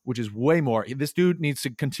year, which is way more. This dude needs to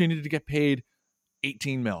continue to get paid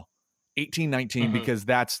 18, 19, because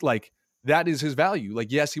that is his value.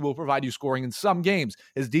 Like, yes, he will provide you scoring in some games.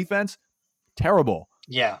 His defense, terrible.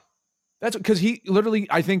 Yeah. That's because he literally,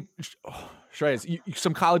 I think, Shreyas,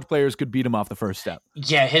 some college players could beat him off the first step.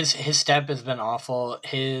 Yeah, his step has been awful.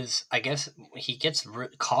 I guess he gets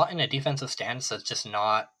caught in a defensive stance that's just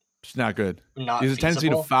not. It's not good. Not There's a tendency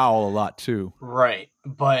to foul a lot too. Right,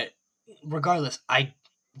 but regardless, I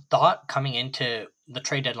thought coming into the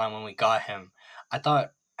trade deadline when we got him, I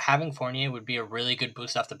thought having Fournier would be a really good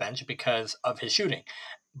boost off the bench because of his shooting.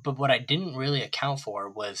 But what I didn't really account for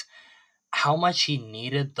was how much he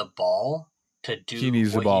needed the ball to do what he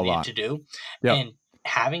needed to do. Yep. And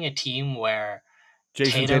having a team where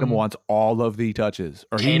Jason Tatum wants all of the touches.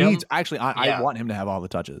 Or Tatum, he needs, actually, I want him to have all the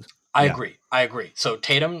touches. I agree. So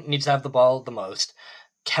Tatum needs to have the ball the most.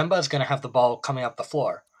 Kemba is going to have the ball coming up the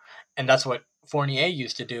floor. And that's what Fournier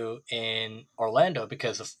used to do in Orlando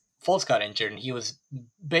because of Fultz got injured, and he was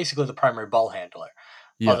basically the primary ball handler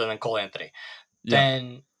other than Cole Anthony.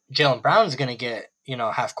 Then Jaylen Brown is going to get,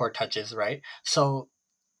 half-court touches, right? So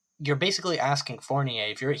you're basically asking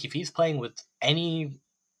Fournier, if he's playing with any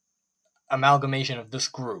amalgamation of this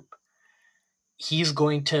group, he's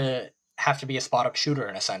going to have to be a spot-up shooter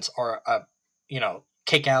in a sense, or a,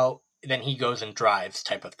 kick out, then he goes and drives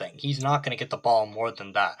type of thing. He's not going to get the ball more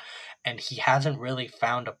than that. And he hasn't really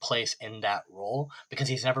found a place in that role because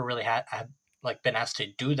he's never really had been asked to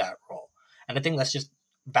do that role. And I think that's just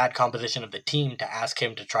bad composition of the team to ask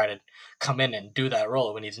him to try to come in and do that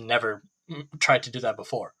role when he's never tried to do that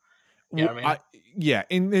before. You know what I mean?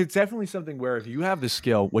 And it's definitely something where if you have the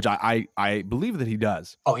skill, which I believe that he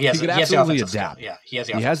does. Oh, he could absolutely adapt. Skill. Yeah,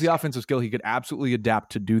 he has the offensive skill. He could absolutely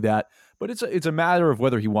adapt to do that. But it's a matter of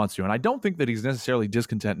whether he wants to. And I don't think that he's necessarily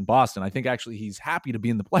discontent in Boston. I think actually he's happy to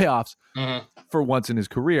be in the playoffs for once in his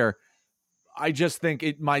career. I just think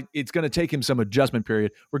it's going to take him some adjustment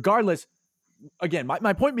period. Regardless, again,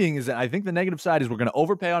 my point being is that I think the negative side is we're going to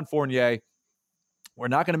overpay on Fournier. We're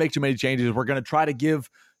not going to make too many changes. We're going to try to give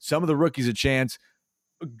some of the rookies a chance.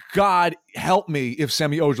 God help me if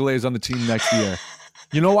Semi Ojeleye is on the team next year.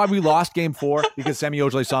 You know why we lost game 4? Because Semi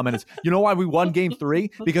Ojeleye saw minutes. You know why we won game 3?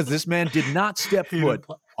 Because this man did not step foot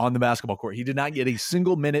on the basketball court. He did not get a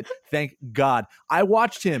single minute. Thank God. I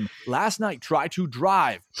watched him last night try to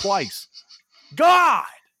drive twice. God!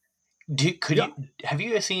 Have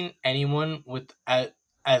you seen anyone with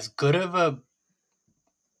as good of a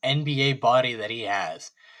NBA body that he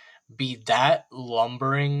has be that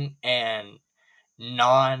lumbering and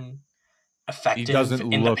non-effective? He doesn't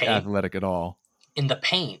look athletic at all. In the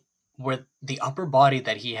paint, where the upper body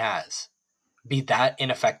that he has be that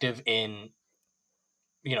ineffective in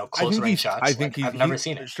close range shots. I think I've never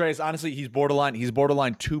seen it. Shreyas, honestly, he's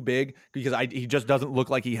borderline too big because he just doesn't look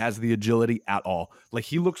like he has the agility at all. Like,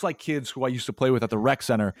 he looks like kids who I used to play with at the rec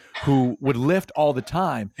center who would lift all the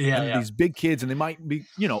time. These big kids, and they might be,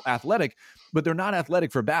 athletic, but they're not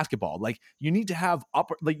athletic for basketball. Like, you need to have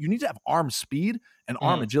arm speed and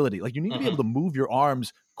arm agility. Like, you need to be able to move your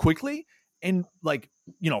arms quickly and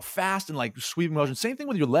fast and like sweeping motion. Same thing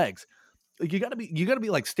with your legs. Like, you gotta be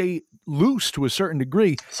like stay loose to a certain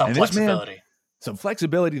degree. Some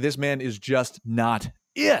flexibility. This man is just not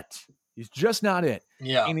it. He's just not it.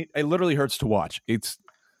 Yeah. And it literally hurts to watch.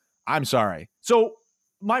 I'm sorry. So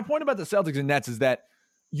my point about the Celtics and Nets is that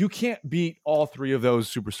you can't beat all three of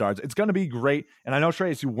those superstars. It's going to be great. And I know,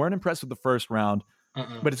 Shreyas, you weren't impressed with the first round,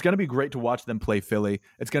 but it's going to be great to watch them play Philly.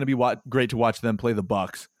 It's going to be great to watch them play the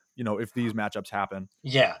Bucks. If these matchups happen.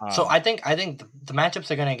 Yeah. So I think the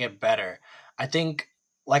matchups are going to get better. I think,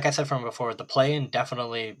 like I said from before, the play-in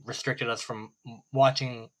definitely restricted us from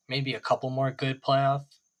watching maybe a couple more good playoff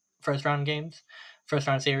first round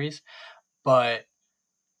series. But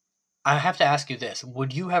I have to ask you this.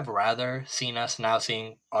 Would you have rather seen us now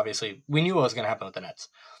seeing, obviously, we knew what was going to happen with the Nets.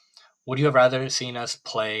 Would you have rather seen us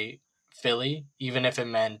play Philly, even if it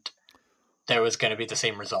meant there was going to be the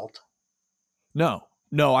same result?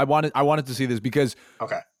 No, I wanted to see this because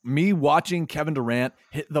me watching Kevin Durant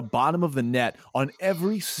hit the bottom of the net on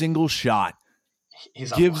every single shot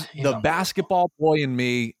gives the basketball boy in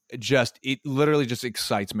me it literally just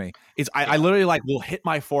excites me. I literally will hit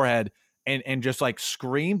my forehead and just like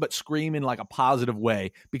scream, but scream in like a positive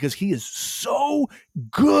way because he is so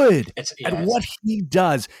good at what he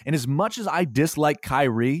does. And as much as I dislike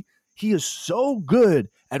Kyrie, he is so good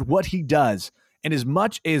at what he does. And as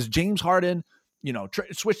much as James Harden,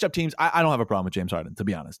 switched up teams, I don't have a problem with James Harden, to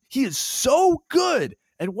be honest. He is so good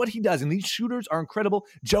at what he does. And these shooters are incredible.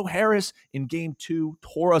 Joe Harris in game 2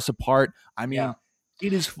 tore us apart. I mean,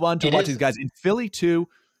 it is fun to watch these guys. In Philly, too,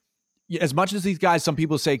 as much as these guys, some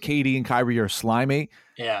people say KD and Kyrie are slimy.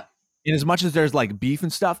 Yeah. And as much as there's like beef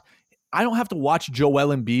and stuff, I don't have to watch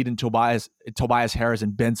Joel Embiid and Tobias Harris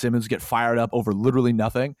and Ben Simmons get fired up over literally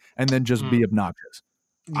nothing and then just be obnoxious.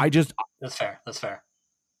 That's fair.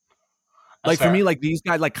 Like for me, like these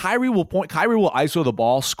guys, like Kyrie will ISO the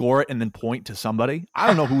ball, score it, and then point to somebody. I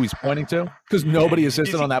don't know who he's pointing to because nobody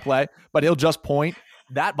assisted on that play, but he'll just point.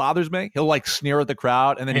 That bothers me. He'll like sneer at the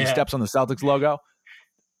crowd and then he steps on the Celtics logo.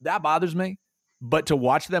 That bothers me. But to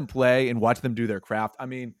watch them play and watch them do their craft, I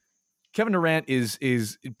mean, Kevin Durant is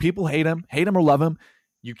people hate him or love him.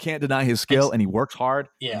 You can't deny his skill and he works hard.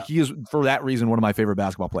 Yeah. He is, for that reason, one of my favorite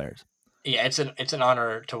basketball players. Yeah, it's an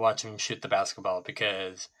honor to watch him shoot the basketball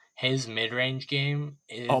because his mid-range game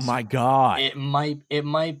is, oh my God, it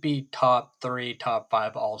might be top 3, top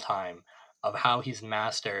 5 all time of how he's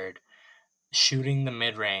mastered shooting the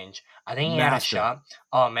mid-range. I think he had a shot.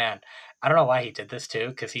 Oh man, I don't know why he did this too,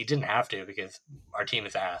 because he didn't have to, because our team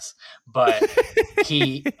is ass. But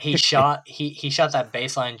he shot that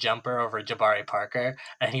baseline jumper over Jabari Parker,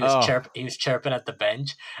 and he was chirping at the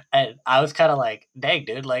bench, and I was kind of like, "Dang,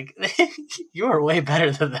 dude, like you are way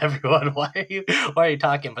better than everyone. Why are you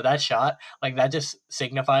talking?" But that shot, like that, just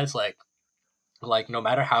signifies like no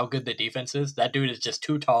matter how good the defense is, that dude is just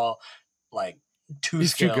too tall, like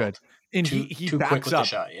he's skilled. Too good. And he too backs quick with up. the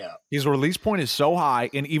shot, yeah. His release point is so high,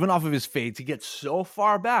 and even off of his fades, he gets so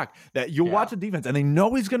far back that you'll watch the defense, and they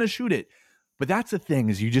know he's going to shoot it. But that's the thing,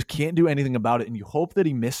 is you just can't do anything about it, and you hope that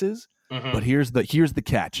he misses. Mm-hmm. But here's the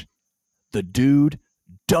catch: the dude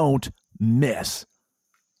don't miss.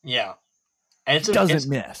 Yeah, and he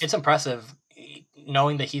doesn't miss. It's impressive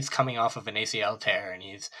knowing that he's coming off of an ACL tear, and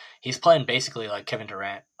he's playing basically like Kevin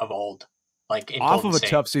Durant of old. Like off of a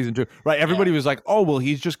tough season too, right? Everybody was like, "Oh, well,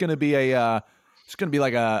 he's just going to be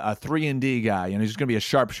like a 3-and-D guy, and he's just going to be a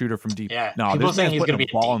sharpshooter from deep." Yeah, no, people this saying man's he's going to putting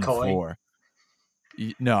be a ball a on the decoy. floor.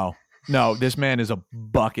 No, this man is a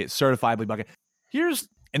bucket, certifiably bucket.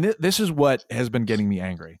 This is what has been getting me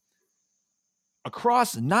angry.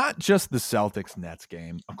 Across not just the Celtics Nets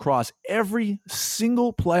game, across every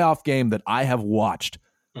single playoff game that I have watched,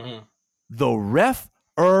 the refereeing.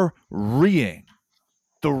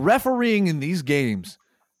 The refereeing in these games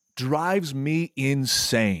drives me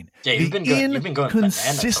insane. Yeah, you've been going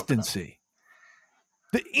inconsistency.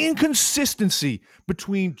 The inconsistency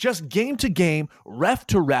between just game to game, ref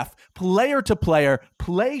to ref, player to player,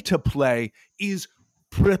 play to play is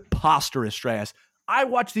preposterous, Shreyas. I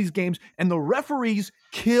watch these games and the referees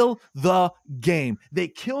kill the game. They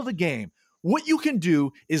kill the game. What you can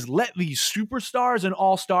do is let these superstars and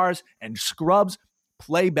all-stars and scrubs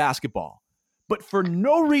play basketball. But for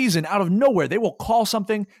no reason, out of nowhere, they will call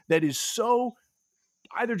something that is so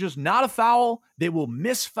either just not a foul, they will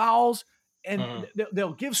miss fouls, and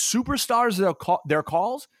they'll give superstars their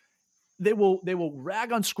calls. They will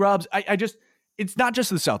rag on scrubs. It's not just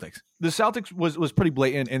the Celtics. The Celtics was pretty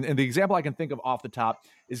blatant, and the example I can think of off the top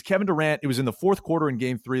is Kevin Durant. It was in the fourth quarter in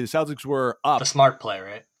Game 3. The Celtics were up. The smart play,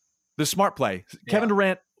 right? The smart play. Yeah. Kevin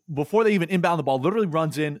Durant, before they even inbound the ball, literally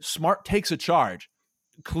runs in. Smart takes a charge.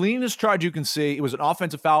 Cleanest charge you can see. It was an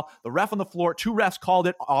offensive foul. The ref on the floor, 2 refs called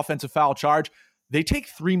it offensive foul charge. They take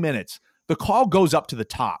 3 minutes. The call goes up to the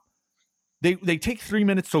top. They take 3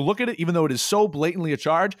 minutes to look at it, even though it is so blatantly a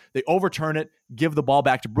charge. They overturn it, give the ball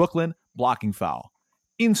back to Brooklyn, blocking foul.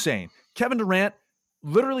 Insane. Kevin Durant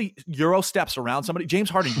literally Euro steps around somebody.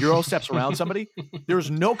 James Harden Euro steps around somebody.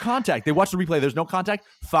 There's no contact. They watch the replay. There's no contact.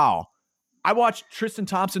 Foul. I watched Tristan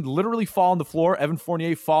Thompson literally fall on the floor. Evan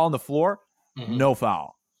Fournier fall on the floor. No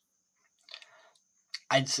foul.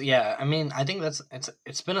 I mean, I think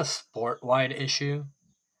it's been a sport-wide issue.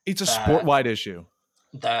 It's a sport-wide issue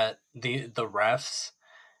that the refs,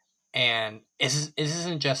 and it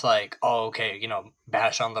isn't just like, oh, okay,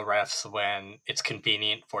 bash on the refs when it's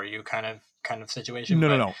convenient for you kind of situation.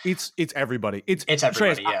 No. It's everybody. It's everybody.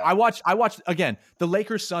 Shreyas, yeah. I watched again the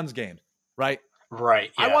Lakers Suns game, right?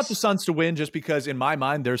 Right. Yes. I want the Suns to win just because in my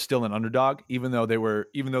mind they're still an underdog, even though they were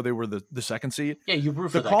the second seed. Yeah, you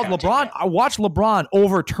root for that. Called LeBron. I watched LeBron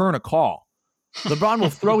overturn a call. LeBron will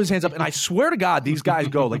throw his hands up, and I swear to God, these guys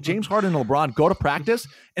go like James Harden and LeBron go to practice,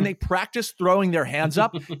 and they practice throwing their hands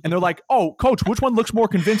up, and they're like, "Oh, coach, which one looks more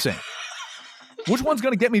convincing?" Which one's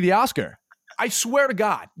going to get me the Oscar? I swear to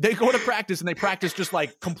God, they go to practice and they practice just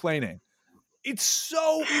like complaining. It's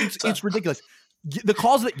ridiculous. The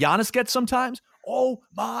calls that Giannis gets sometimes, oh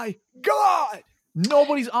my God,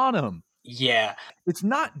 nobody's on him. Yeah. It's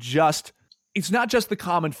not just the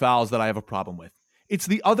common fouls that I have a problem with. It's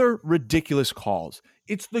the other ridiculous calls.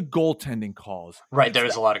 It's the goaltending calls. Right,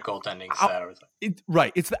 there's a lot of goaltending.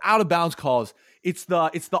 It's the out of bounds calls. It's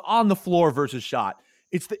the on the floor versus shot.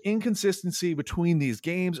 It's the inconsistency between these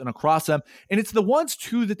games and across them. And it's the ones,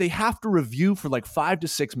 too, that they have to review for like 5 to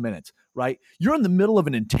 6 minutes, right? You're in the middle of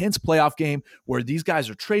an intense playoff game where these guys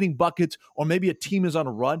are trading buckets or maybe a team is on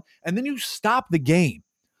a run, and then you stop the game.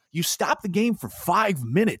 You stop the game for 5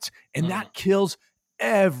 minutes, and that kills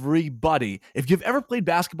everybody. If you've ever played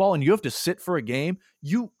basketball and you have to sit for a game,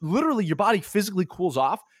 your body physically cools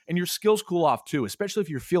off and your skills cool off too, especially if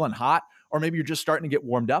you're feeling hot or maybe you're just starting to get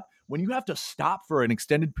warmed up. When you have to stop for an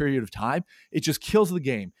extended period of time, it just kills the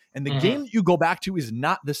game. And the game that you go back to is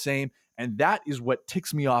not the same. And that is what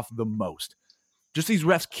ticks me off the most. Just these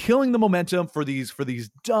refs killing the momentum for these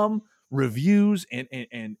dumb reviews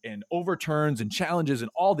and overturns and challenges and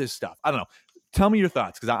all this stuff. I don't know. Tell me your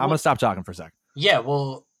thoughts, because I'm going to stop talking for a sec. Yeah,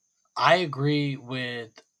 well, I agree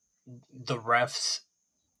with the refs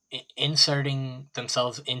inserting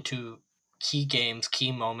themselves into key games,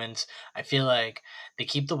 key moments. I feel like they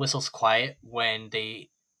keep the whistles quiet when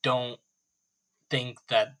they don't think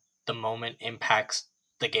that the moment impacts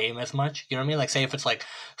the game as much. You know what I mean? Like, say if it's like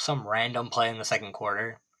some random play in the second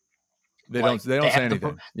quarter, they don't say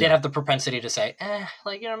anything. They'd have the propensity to say,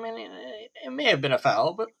 like, you know what I mean? It may have been a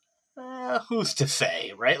foul, but who's to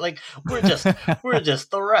say, right? Like, we're just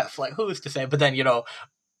the ref. Like, who's to say? But then,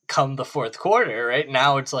 come the fourth quarter, right?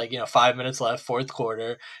 Now it's like, 5 minutes left, fourth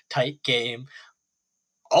quarter, tight game.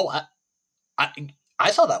 Oh,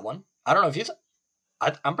 I saw that one. I don't know if you saw.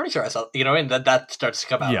 I'm pretty sure I saw. You know what I mean? That starts to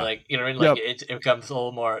come out. Yeah. Like, you know what I mean? Like, it becomes a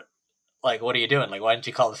little more like, what are you doing? Like, why didn't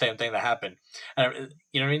you call the same thing that happened? And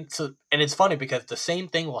you know what I mean? So, and it's funny because the same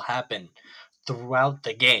thing will happen throughout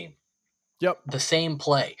the game. Yep. The same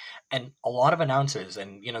play. And a lot of announcers,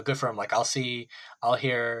 and, good for them. Like, I'll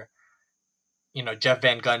hear, Jeff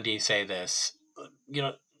Van Gundy say this.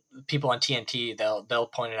 People on TNT, they'll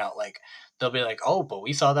point it out. Like, they'll be like, oh, but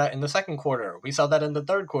we saw that in the second quarter. We saw that in the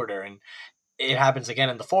third quarter. And it happens again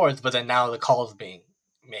in the fourth, but then now the call is being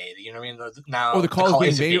made. You know what I mean? Now the call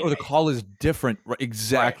is being made, or the call is different. Right?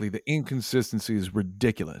 Exactly. Right. The inconsistency is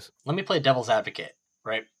ridiculous. Let me play devil's advocate,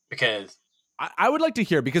 right? Because I would like to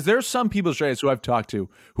hear, because there are some people, Shreyas, who I've talked to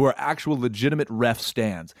who are actual legitimate ref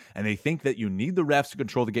stands, and they think that you need the refs to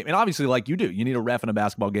control the game. And obviously, like you do, you need a ref in a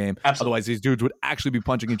basketball game. Absolutely. Otherwise, these dudes would actually be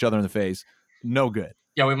punching each other in the face. No good.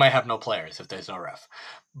 Yeah, we might have no players if there's no ref.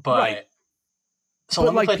 But right. So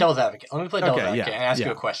let me play devil's advocate. Let me play devil's advocate and ask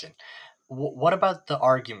you a question. What about the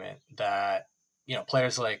argument that,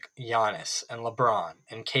 players like Giannis and LeBron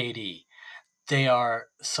and KD, they are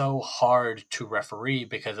so hard to referee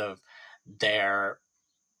because of their,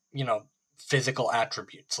 physical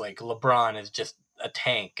attributes? Like, LeBron is just a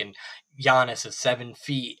tank, and Giannis is 7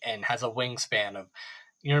 feet and has a wingspan of,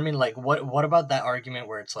 you know what I mean? Like, what about that argument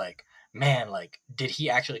where it's like, man, like, did he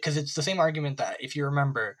actually? Because it's the same argument that, if you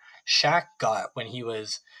remember, Shaq got when he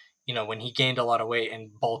was, when he gained a lot of weight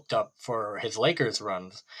and bulked up for his Lakers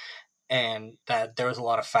runs, and that there was a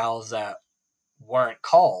lot of fouls that weren't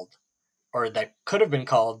called, or that could have been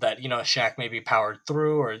called, that, Shaq maybe powered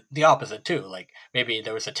through, or the opposite too. Like, maybe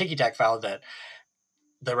there was a ticky-tack foul that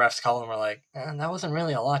the refs called and were like, that wasn't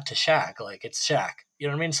really a lot to Shaq. Like, it's Shaq. You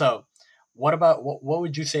know what I mean? So what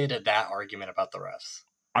would you say to that argument about the refs?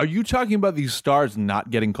 Are you talking about these stars not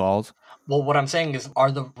getting calls? Well, what I'm saying is,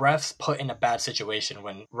 are the refs put in a bad situation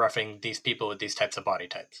when roughing these people with these types of body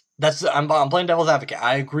types? I'm playing devil's advocate.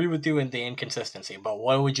 I agree with you in the inconsistency, but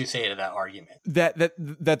what would you say to that argument? That the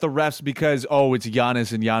refs, because, it's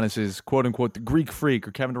Giannis, and Giannis is, quote unquote, the Greek freak,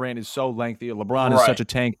 or Kevin Durant is so lengthy, or LeBron is such a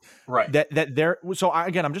tank. Right. That they're, so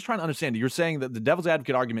again, I'm just trying to understand. You're saying that the devil's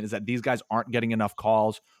advocate argument is that these guys aren't getting enough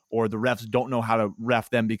calls, or the refs don't know how to ref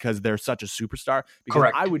them because they're such a superstar? Because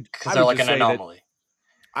correct. Because they're like an anomaly.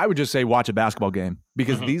 I would just say watch a basketball game,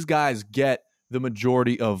 because these guys get the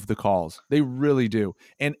majority of the calls. They really do.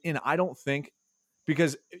 And I don't think,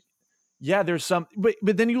 because, there's some, but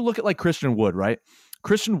then you look at like Christian Wood, right?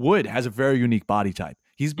 Christian Wood has a very unique body type.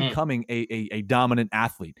 He's becoming a dominant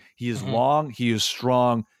athlete. He is long. He is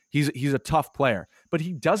strong. He's a tough player, but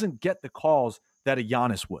he doesn't get the calls that a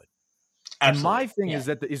Giannis would. Absolutely. And my thing is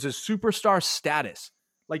that is a superstar status.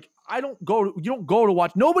 Like, you don't go to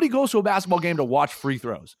watch. Nobody goes to a basketball game to watch free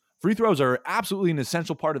throws. Free throws are absolutely an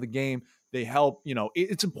essential part of the game. They help,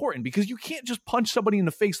 it's important because you can't just punch somebody in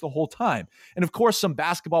the face the whole time. And of course, some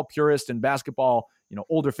basketball purists and basketball,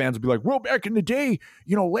 older fans will be like, well, back in the day,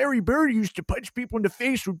 Larry Bird used to punch people in the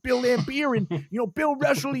face with Bill Laimbeer and, Bill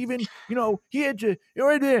Russell even, he had to,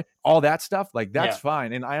 all that stuff. Like, that's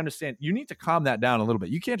fine. And I understand you need to calm that down a little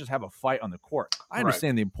bit. You can't just have a fight on the court. I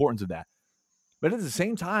understand the importance of that. But at the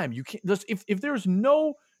same time, you can't just, if there's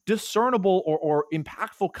no discernible or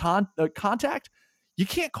impactful contact, you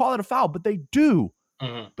can't call it a foul, but they do.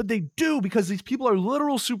 Mm-hmm. But they do because these people are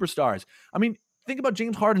literal superstars. I mean, think about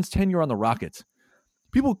James Harden's tenure on the Rockets.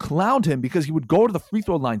 People clowned him because he would go to the free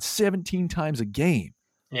throw line 17 times a game.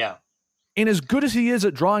 Yeah. And as good as he is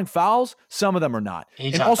at drawing fouls, some of them are not.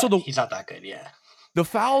 He's and not also he's not that good, yeah. The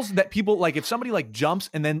fouls that people, like, if somebody like jumps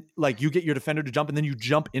and then like you get your defender to jump and then you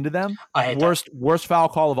jump into them, I hate worst foul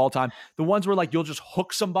call of all time. The ones where like you'll just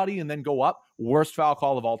hook somebody and then go up, worst foul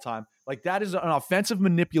call of all time. Like, that is an offensive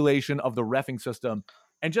manipulation of the reffing system.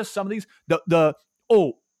 And just some of these,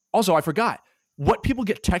 also I forgot, what people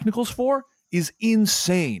get technicals for is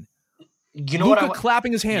insane. Luka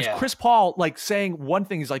clapping his hands, Chris Paul like saying one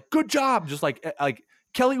thing, he's like, good job, just like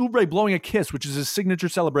Kelly Oubre blowing a kiss, which is his signature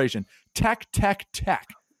celebration. Tech.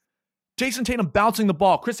 Jason Tatum bouncing the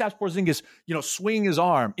ball. Kristaps Porzingis, swinging his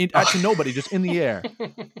arm to nobody, just in the air.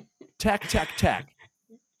 Tech.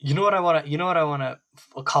 You know what I want to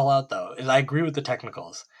call out though is I agree with the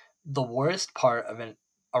technicals. The worst part of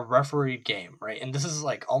a refereed game, right? And this is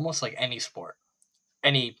like almost like any sport,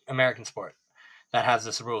 any American sport that has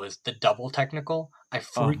this rule, is the double technical. I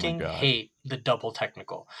freaking hate the double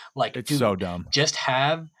technical. Like, it's so dumb. Just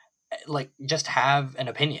have an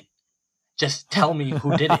opinion. Just tell me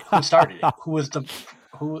who did it, who started it, who was the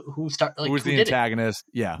antagonist.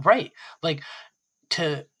 Yeah. Right. Like,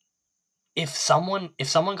 if someone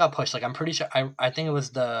got pushed, like, I'm pretty sure I think it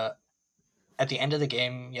was at the end of the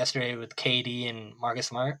game yesterday with KD and Marcus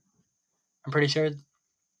Smart. I'm pretty sure.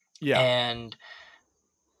 Yeah. And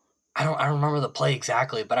I don't remember the play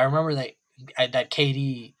exactly, but I remember that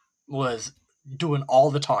KD was doing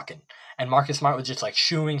all the talking and Marcus Smart was just like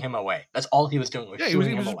shooing him away. That's all he was doing. He was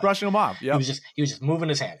just brushing him off. Yeah. He was just moving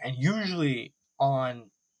his hand. And usually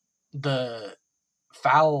on the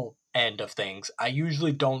foul end of things, I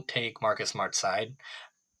usually don't take Marcus Smart's side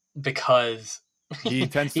because he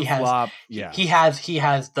tends to flop. Yeah. He has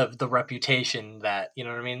the reputation that, you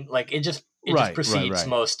know what I mean? Like, it just precedes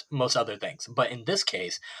most other things. But in this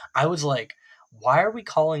case, I was like, why are we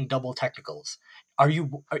calling double technicals?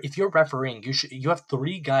 If you're refereeing, you have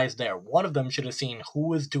three guys there. One of them should have seen who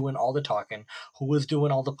was doing all the talking, who was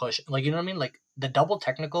doing all the push. Like, you know what I mean? Like, the double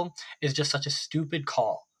technical is just such a stupid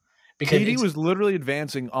call. Because KD was literally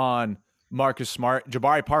advancing on Marcus Smart.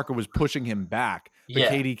 Jabari Parker was pushing him back, but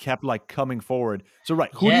KD kept like coming forward. So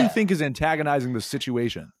who do you think is antagonizing the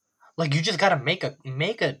situation? Like, you just got to make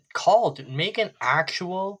a call, make an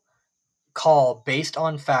actual call based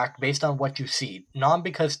on fact, based on what you see, not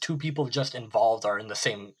because two people just involved are in the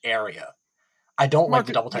same area. I don't like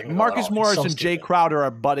the double technical. Marcus Morris and Jay Crowder are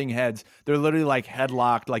butting heads. They're literally like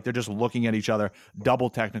headlocked, like they're just looking at each other. Double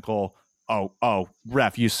technical. Oh,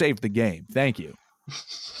 ref, you saved the game. Thank you.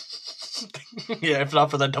 Yeah, if not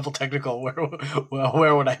for that double technical, where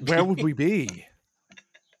would I be? Where would we be?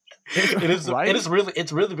 It's right?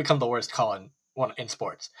 It's really become the worst call in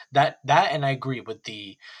sports. That and I agree with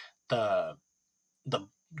the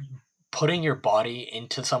putting your body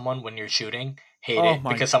into someone when you're shooting. Hate it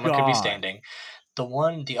because someone could be standing.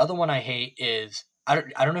 The other one I hate is I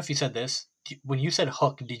don't know if you said this. When you said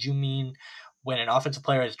hook, did you mean when an offensive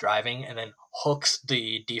player is driving and then hooks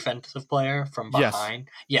the defensive player from behind?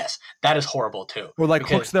 Yes, that is horrible too. Or like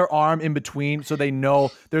hooks their arm in between so they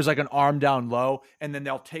know there's like an arm down low, and then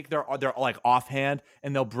they'll take their like offhand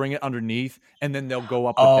and they'll bring it underneath and then they'll go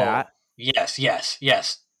up with that. Yes.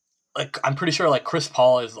 Like, I'm pretty sure like Chris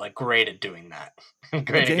Paul is like great at doing that.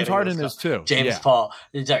 James Harden is too. Chris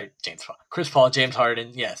Paul, James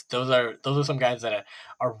Harden. Yes, those are some guys that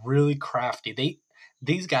are really crafty.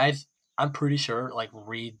 These guys, I'm pretty sure, like,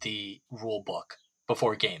 read the rule book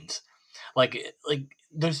before games. Like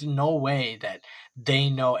there's no way that they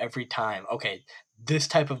know every time, okay, this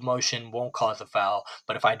type of motion won't cause a foul,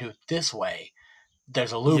 but if I do it this way,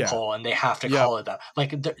 there's a loophole and they have to call it that.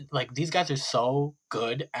 Like these guys are so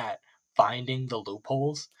good at finding the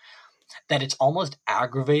loopholes that it's almost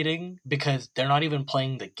aggravating because they're not even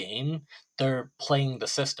playing the game. They're playing the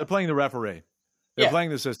system. They're playing the referee. They're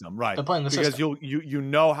playing the system, right? They're playing the system. Because you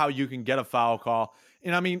know how you can get a foul call.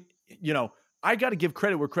 And I mean, I got to give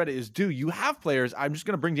credit where credit is due. You have players, I'm just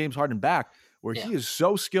going to bring James Harden back, where he is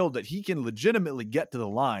so skilled that he can legitimately get to the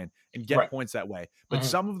line and get points that way. But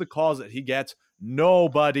some of the calls that he gets,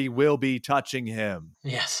 nobody will be touching him.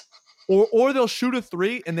 Yes. Or they'll shoot a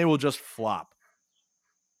 3 and they will just flop.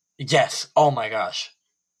 Yes. Oh my gosh.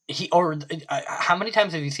 How many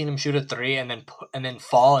times have you seen him shoot a 3 and then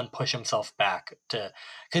fall and push himself back to,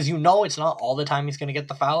 because it's not all the time he's going to get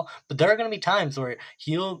the foul, but there are going to be times where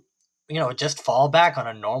he'll just fall back on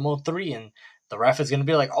a normal 3 and the ref is going to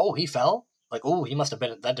be like, oh, he fell, like, oh,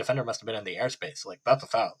 that defender must have been in the airspace, like that's a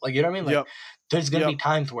foul, like, you know what I mean, like Yep. there's going to be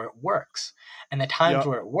times where it works, and the times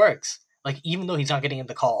where it works, like, even though he's not getting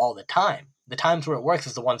the call all the time, the times where it works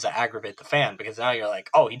is the ones that aggravate the fan, because now you're like,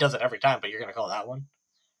 oh, he does it every time, but you're going to call that one.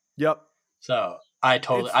 Yep. So I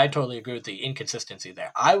totally agree with the inconsistency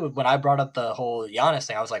there. When I brought up the whole Giannis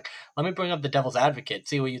thing, I was like, let me bring up the devil's advocate,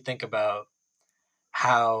 see what you think about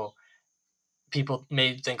how people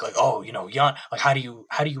may think like, oh, like how do you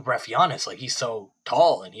ref Giannis? Like, he's so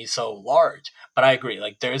tall and he's so large. But I agree,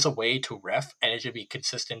 like there is a way to ref, and it should be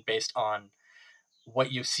consistent based on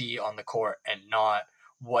what you see on the court and not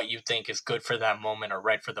what you think is good for that moment or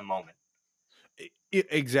right for the moment.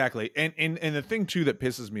 Exactly. And the thing too that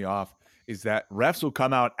pisses me off is that refs will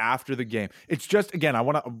come out after the game. It's just, again, I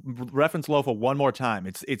want to reference Lofa one more time.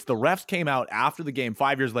 It's the refs came out after the game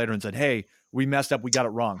 5 years later and said, hey, we messed up, we got it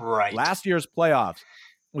wrong. Right. Last year's playoffs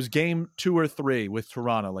was game 2 or 3 with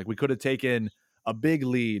Toronto. Like, we could have taken a big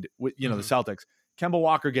lead with the Celtics. Kemba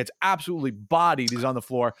Walker gets absolutely bodied. He's on the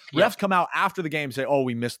floor. Refs come out after the game and say, oh,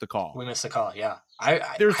 we missed the call. Yeah.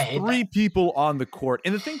 There's I hate 3 that. people on the court.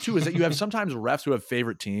 And the thing, too, is that you have sometimes refs who have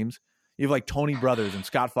favorite teams. You have like Tony Brothers and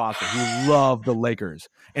Scott Foster who love the Lakers.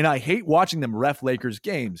 And I hate watching them ref Lakers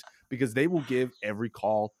games because they will give every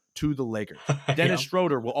call to the Lakers. Dennis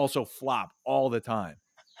Schroeder will also flop all the time.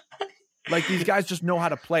 Like, these guys just know how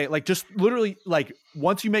to play. Like, just literally, like,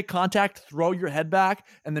 once you make contact, throw your head back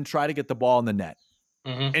and then try to get the ball in the net.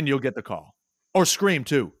 And you'll get the call. Or scream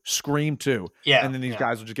too. Yeah. And then these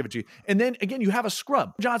guys will just give it to you. And then, again, you have a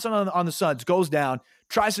scrub. Johnson on the Suns goes down,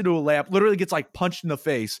 tries to do a layup, literally gets, like, punched in the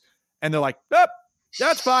face. And they're like, oh,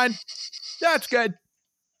 that's fine. That's good.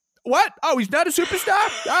 What? Oh, he's not a superstar?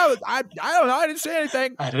 Oh, I don't know. I didn't say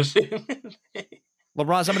anything.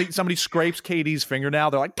 LeBron, somebody scrapes KD's fingernail.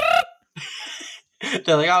 They're like,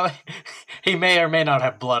 they're like, oh, he may or may not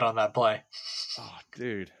have blood on that play. Oh,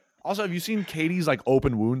 dude. Also, have you seen KD's like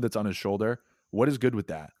open wound that's on his shoulder? What is good with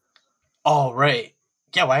that? Oh, right.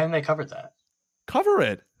 Yeah, why haven't they covered that? Cover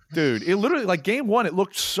it, dude. It literally, like, game 1, it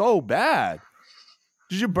looked so bad.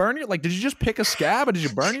 Did you burn it? Like, did you just pick a scab or did you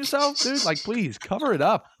burn yourself, dude? Like, please cover it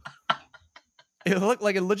up. It looked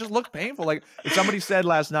like it just looked painful. Like, somebody said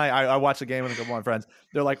last night, I watched the game with a couple of my friends.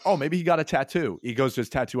 They're like, oh, maybe he got a tattoo. He goes to his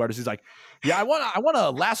tattoo artist. He's like, yeah, I want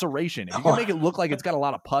a laceration. If you can make it look like it's got a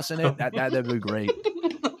lot of pus in it, that'd be great.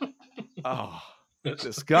 Oh,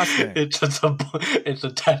 disgusting. It's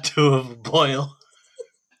a tattoo of a boil.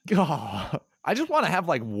 Oh, I just want to have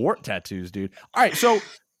like wart tattoos, dude. All right, so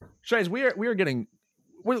Shreyas, we are getting.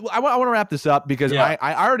 I want to wrap this up because I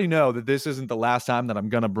already know that this isn't the last time that I'm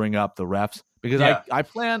going to bring up the refs because I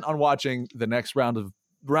plan on watching the next rounds of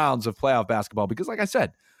playoff basketball because, like I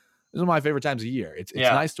said, this is one of my favorite times of year. It's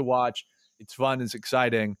nice to watch. It's fun. It's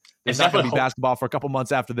exciting. There's not going to be basketball for a couple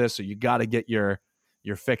months after this, so you got to get your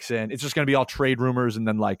fix in. It's just going to be all trade rumors and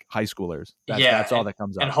then like high schoolers. That's all that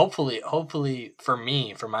comes up. And hopefully for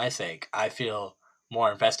me, for my sake, I feel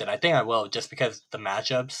more invested. I think I will just because the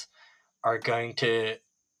matchups are going to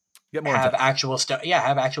have actual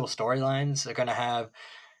storylines. They're going to have,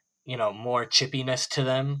 more chippiness to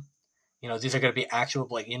them. These are going to be actual,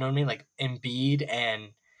 like, you know what I mean? Like Embiid and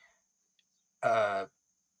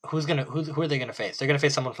who are they going to face? They're going to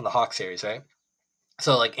face someone from the Hawks series, right?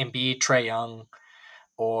 So like Embiid, Trae Young,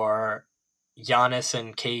 or Giannis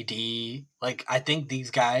and KD. Like, I think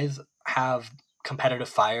these guys have competitive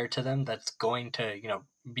fire to them that's going to,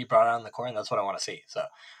 be brought out on the court, and that's what I want to see. So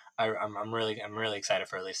I'm really excited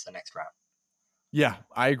for at least the next round. Yeah,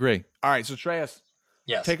 I agree. All right, so Shreyas,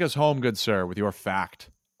 take us home, good sir, with your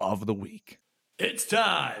fact of the week. It's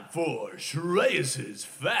time for Shreyas'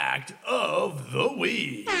 fact of the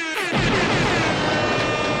week.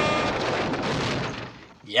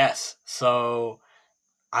 Yes. So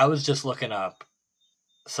I was just looking up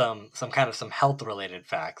some health related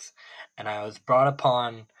facts, and I was brought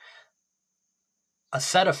upon a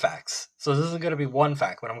set of facts. So this isn't going to be one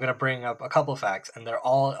fact, but I'm going to bring up a couple of facts, and they're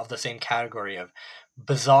all of the same category of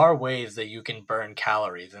bizarre ways that you can burn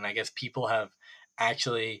calories. And I guess people have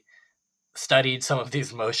actually studied some of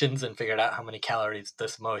these motions and figured out how many calories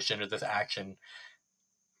this motion or this action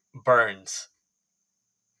burns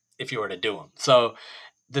if you were to do them. So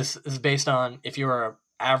this is based on if you're an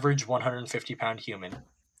average 150-pound human,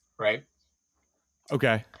 right?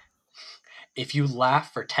 Okay. If you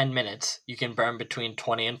laugh for 10 minutes, you can burn between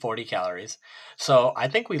 20 and 40 calories. So I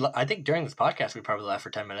think during this podcast we probably laughed for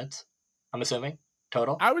 10 minutes. I'm assuming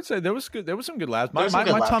total. I would say there was some good laughs. My There was some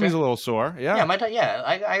good tummy's laughter. a little sore. Yeah. Yeah,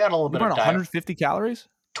 I got a little You bit burn of diet. 150 calories?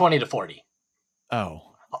 20 to 40. Oh.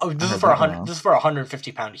 This is for 100. This is for a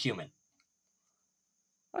 150-pound human.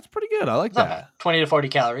 That's pretty good. I like It's not that. bad. 20 to 40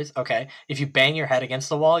 calories. Okay. If you bang your head against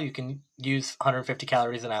the wall, you can use 150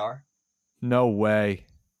 calories an hour. No way.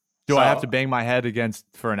 Do I have to bang my head against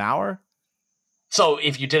for an hour? So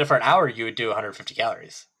if you did it for an hour, you would do 150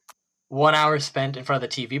 calories. 1 hour spent in front of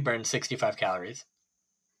the TV burns 65 calories.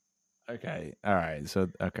 Okay. All right. So,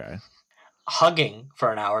 okay. Hugging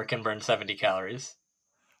for an hour can burn 70 calories.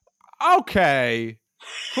 Okay.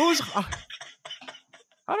 Who's...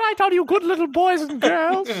 All right, all you good little boys and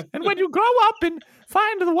girls. And when you grow up and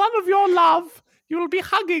find the one of your love, you will be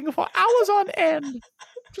hugging for hours on end.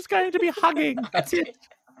 Just going to be hugging. That's it.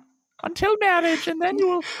 Until marriage, and then you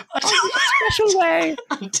will hug in a special way.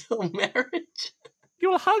 Until marriage.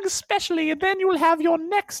 You will hug specially, and then you will have your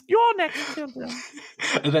next children.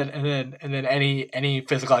 and then any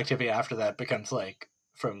physical activity after that becomes like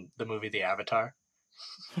from the movie The Avatar.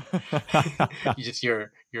 You just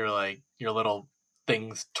your little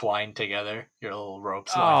things twined together, your little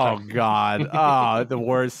ropes. Oh God! Oh, the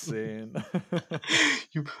worst scene.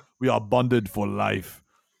 We are bonded for life.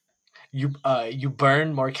 You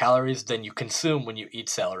burn more calories than you consume when you eat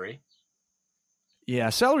celery. Yeah,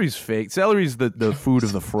 celery's fake. Celery's the food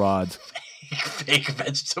of the frauds. Fake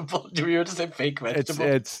vegetable. Do you want to say fake vegetable?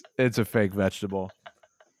 It's a fake vegetable.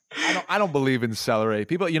 I don't believe in celery.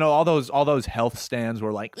 People, all those health stands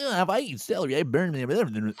were like, if I eat celery, I burn me.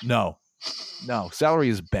 No, celery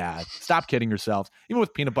is bad. Stop kidding yourselves. Even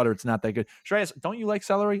with peanut butter, it's not that good. Shreyas, don't you like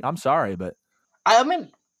celery? I'm sorry, but I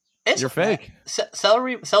mean, you're fake.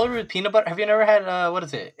 Celery with peanut butter. Have you never had what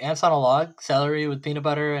is it? Ants on a log? Celery with peanut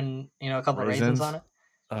butter and a couple raisins on it.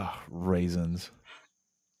 Oh, raisins.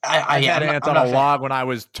 I had ants on a log when I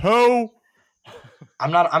was 2.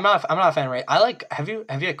 I'm not a fan of raisins. I like. Have you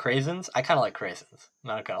had craisins? I kind of like craisins.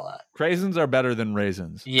 Not gonna lie. Craisins are better than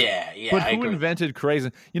raisins. Yeah. But who invented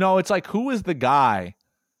craisins? It's like, who is the guy?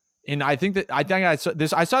 And I think I saw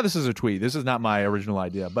this. I saw this as a tweet. This is not my original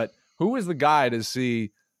idea, but who is the guy to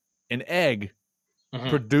see an egg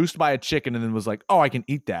produced by a chicken and then was like, oh, I can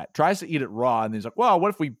eat that. Tries to eat it raw, and then he's like, well, what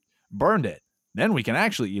if we burned it? Then we can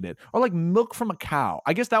actually eat it. Or like milk from a cow.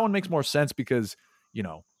 I guess that one makes more sense because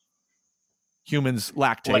humans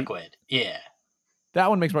lactate. Liquid, yeah. That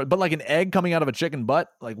one makes more. But like an egg coming out of a chicken butt,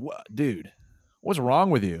 like what, dude? What's wrong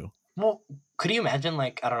with you? Well, could you imagine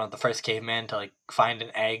I don't know, the first caveman to find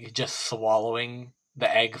an egg just swallowing the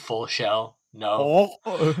egg full shell? No.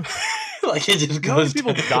 Oh. It just goes.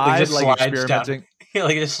 People died experimenting.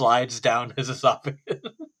 Down. It just slides down his esophagus.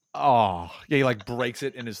 Oh yeah, he breaks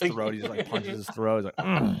it in his throat. He just punches his throat. He's like,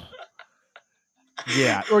 mm.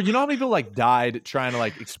 Yeah. Or how many people died trying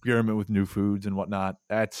to experiment with new foods and whatnot?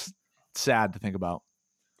 That's sad to think about.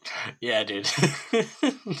 Yeah, dude. Tried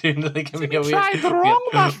the wrong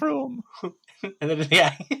mushroom. And then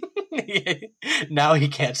now he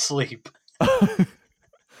can't sleep.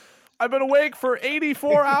 I've been awake for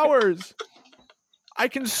 84 hours. I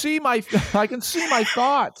can see my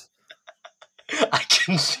thoughts. I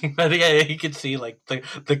can see. I think he can see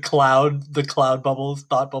the cloud bubbles,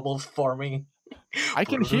 thought bubbles forming. I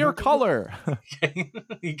can hear color.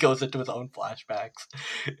 He goes into his own flashbacks.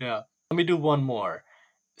 Yeah. Let me do one more.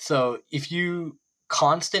 So if you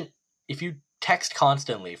text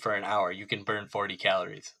constantly for an hour, you can burn 40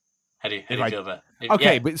 calories. How do you feel about it?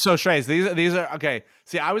 Okay, but so Shreyas, these are okay.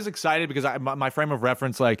 See, I was excited because my frame of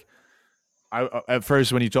reference, at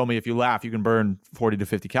first when you told me if you laugh, you can burn 40 to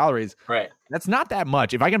 50 calories. Right. That's not that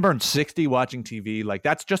much. If I can burn 60 watching TV,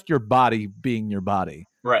 that's just your body being your body.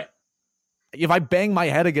 Right. If I bang my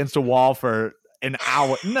head against a wall for an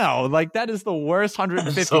hour, no, that is the worst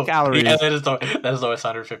 150 calories. Yeah, that is the worst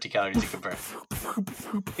 150 calories you can burn.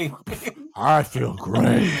 I feel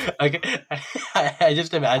great. I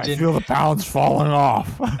just imagine. I feel the pounds falling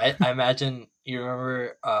off. I imagine you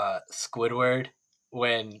remember Squidward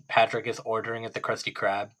when Patrick is ordering at the Krusty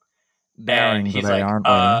Krab. And he's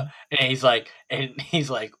like, is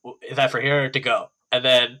that for here or to go? And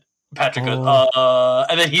then Patrick goes,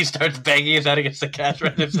 and then he starts banging his head against the cash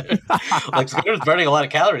register. Squidward's burning a lot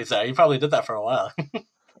of calories there. You probably did that for a while.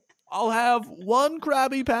 I'll have one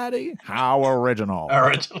Krabby Patty. How original.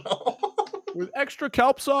 With extra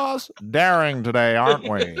kelp sauce. Daring today, aren't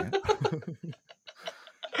we?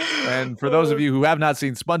 And for those of you who have not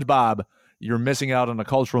seen SpongeBob, you're missing out on a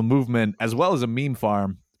cultural movement as well as a meme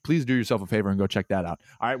farm. Please do yourself a favor and go check that out.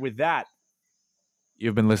 All right, with that,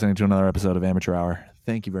 You've been listening to another episode of Amateur Hour.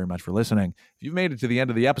 Thank you very much for listening. If you've made it to the end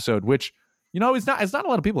of the episode, which, it's not a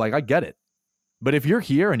lot of people, like, I get it. But if you're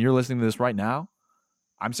here and you're listening to this right now,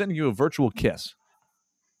 I'm sending you a virtual kiss.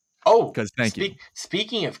 Oh, because thank you.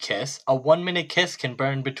 Speaking of kiss, a 1-minute kiss can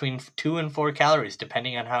burn between 2 and 4 calories,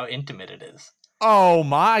 depending on how intimate it is. Oh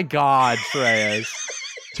my God, Shreyas.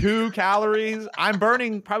 2 calories? I'm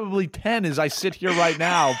burning probably 10 as I sit here right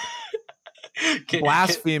now,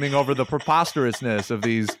 blaspheming over the preposterousness of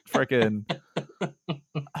these frickin'.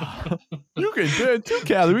 You can burn 2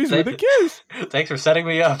 calories with a kiss. Thanks for setting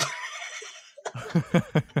me up.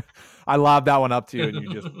 I lobbed that one up to you, and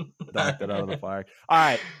you just knocked it out of the fire. All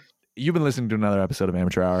right. You've been listening to another episode of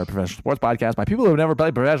Amateur Hour, a professional sports podcast by people who have never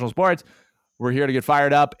played professional sports. We're here to get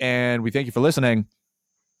fired up, and we thank you for listening.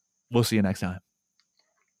 We'll see you next time.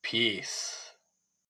 Peace.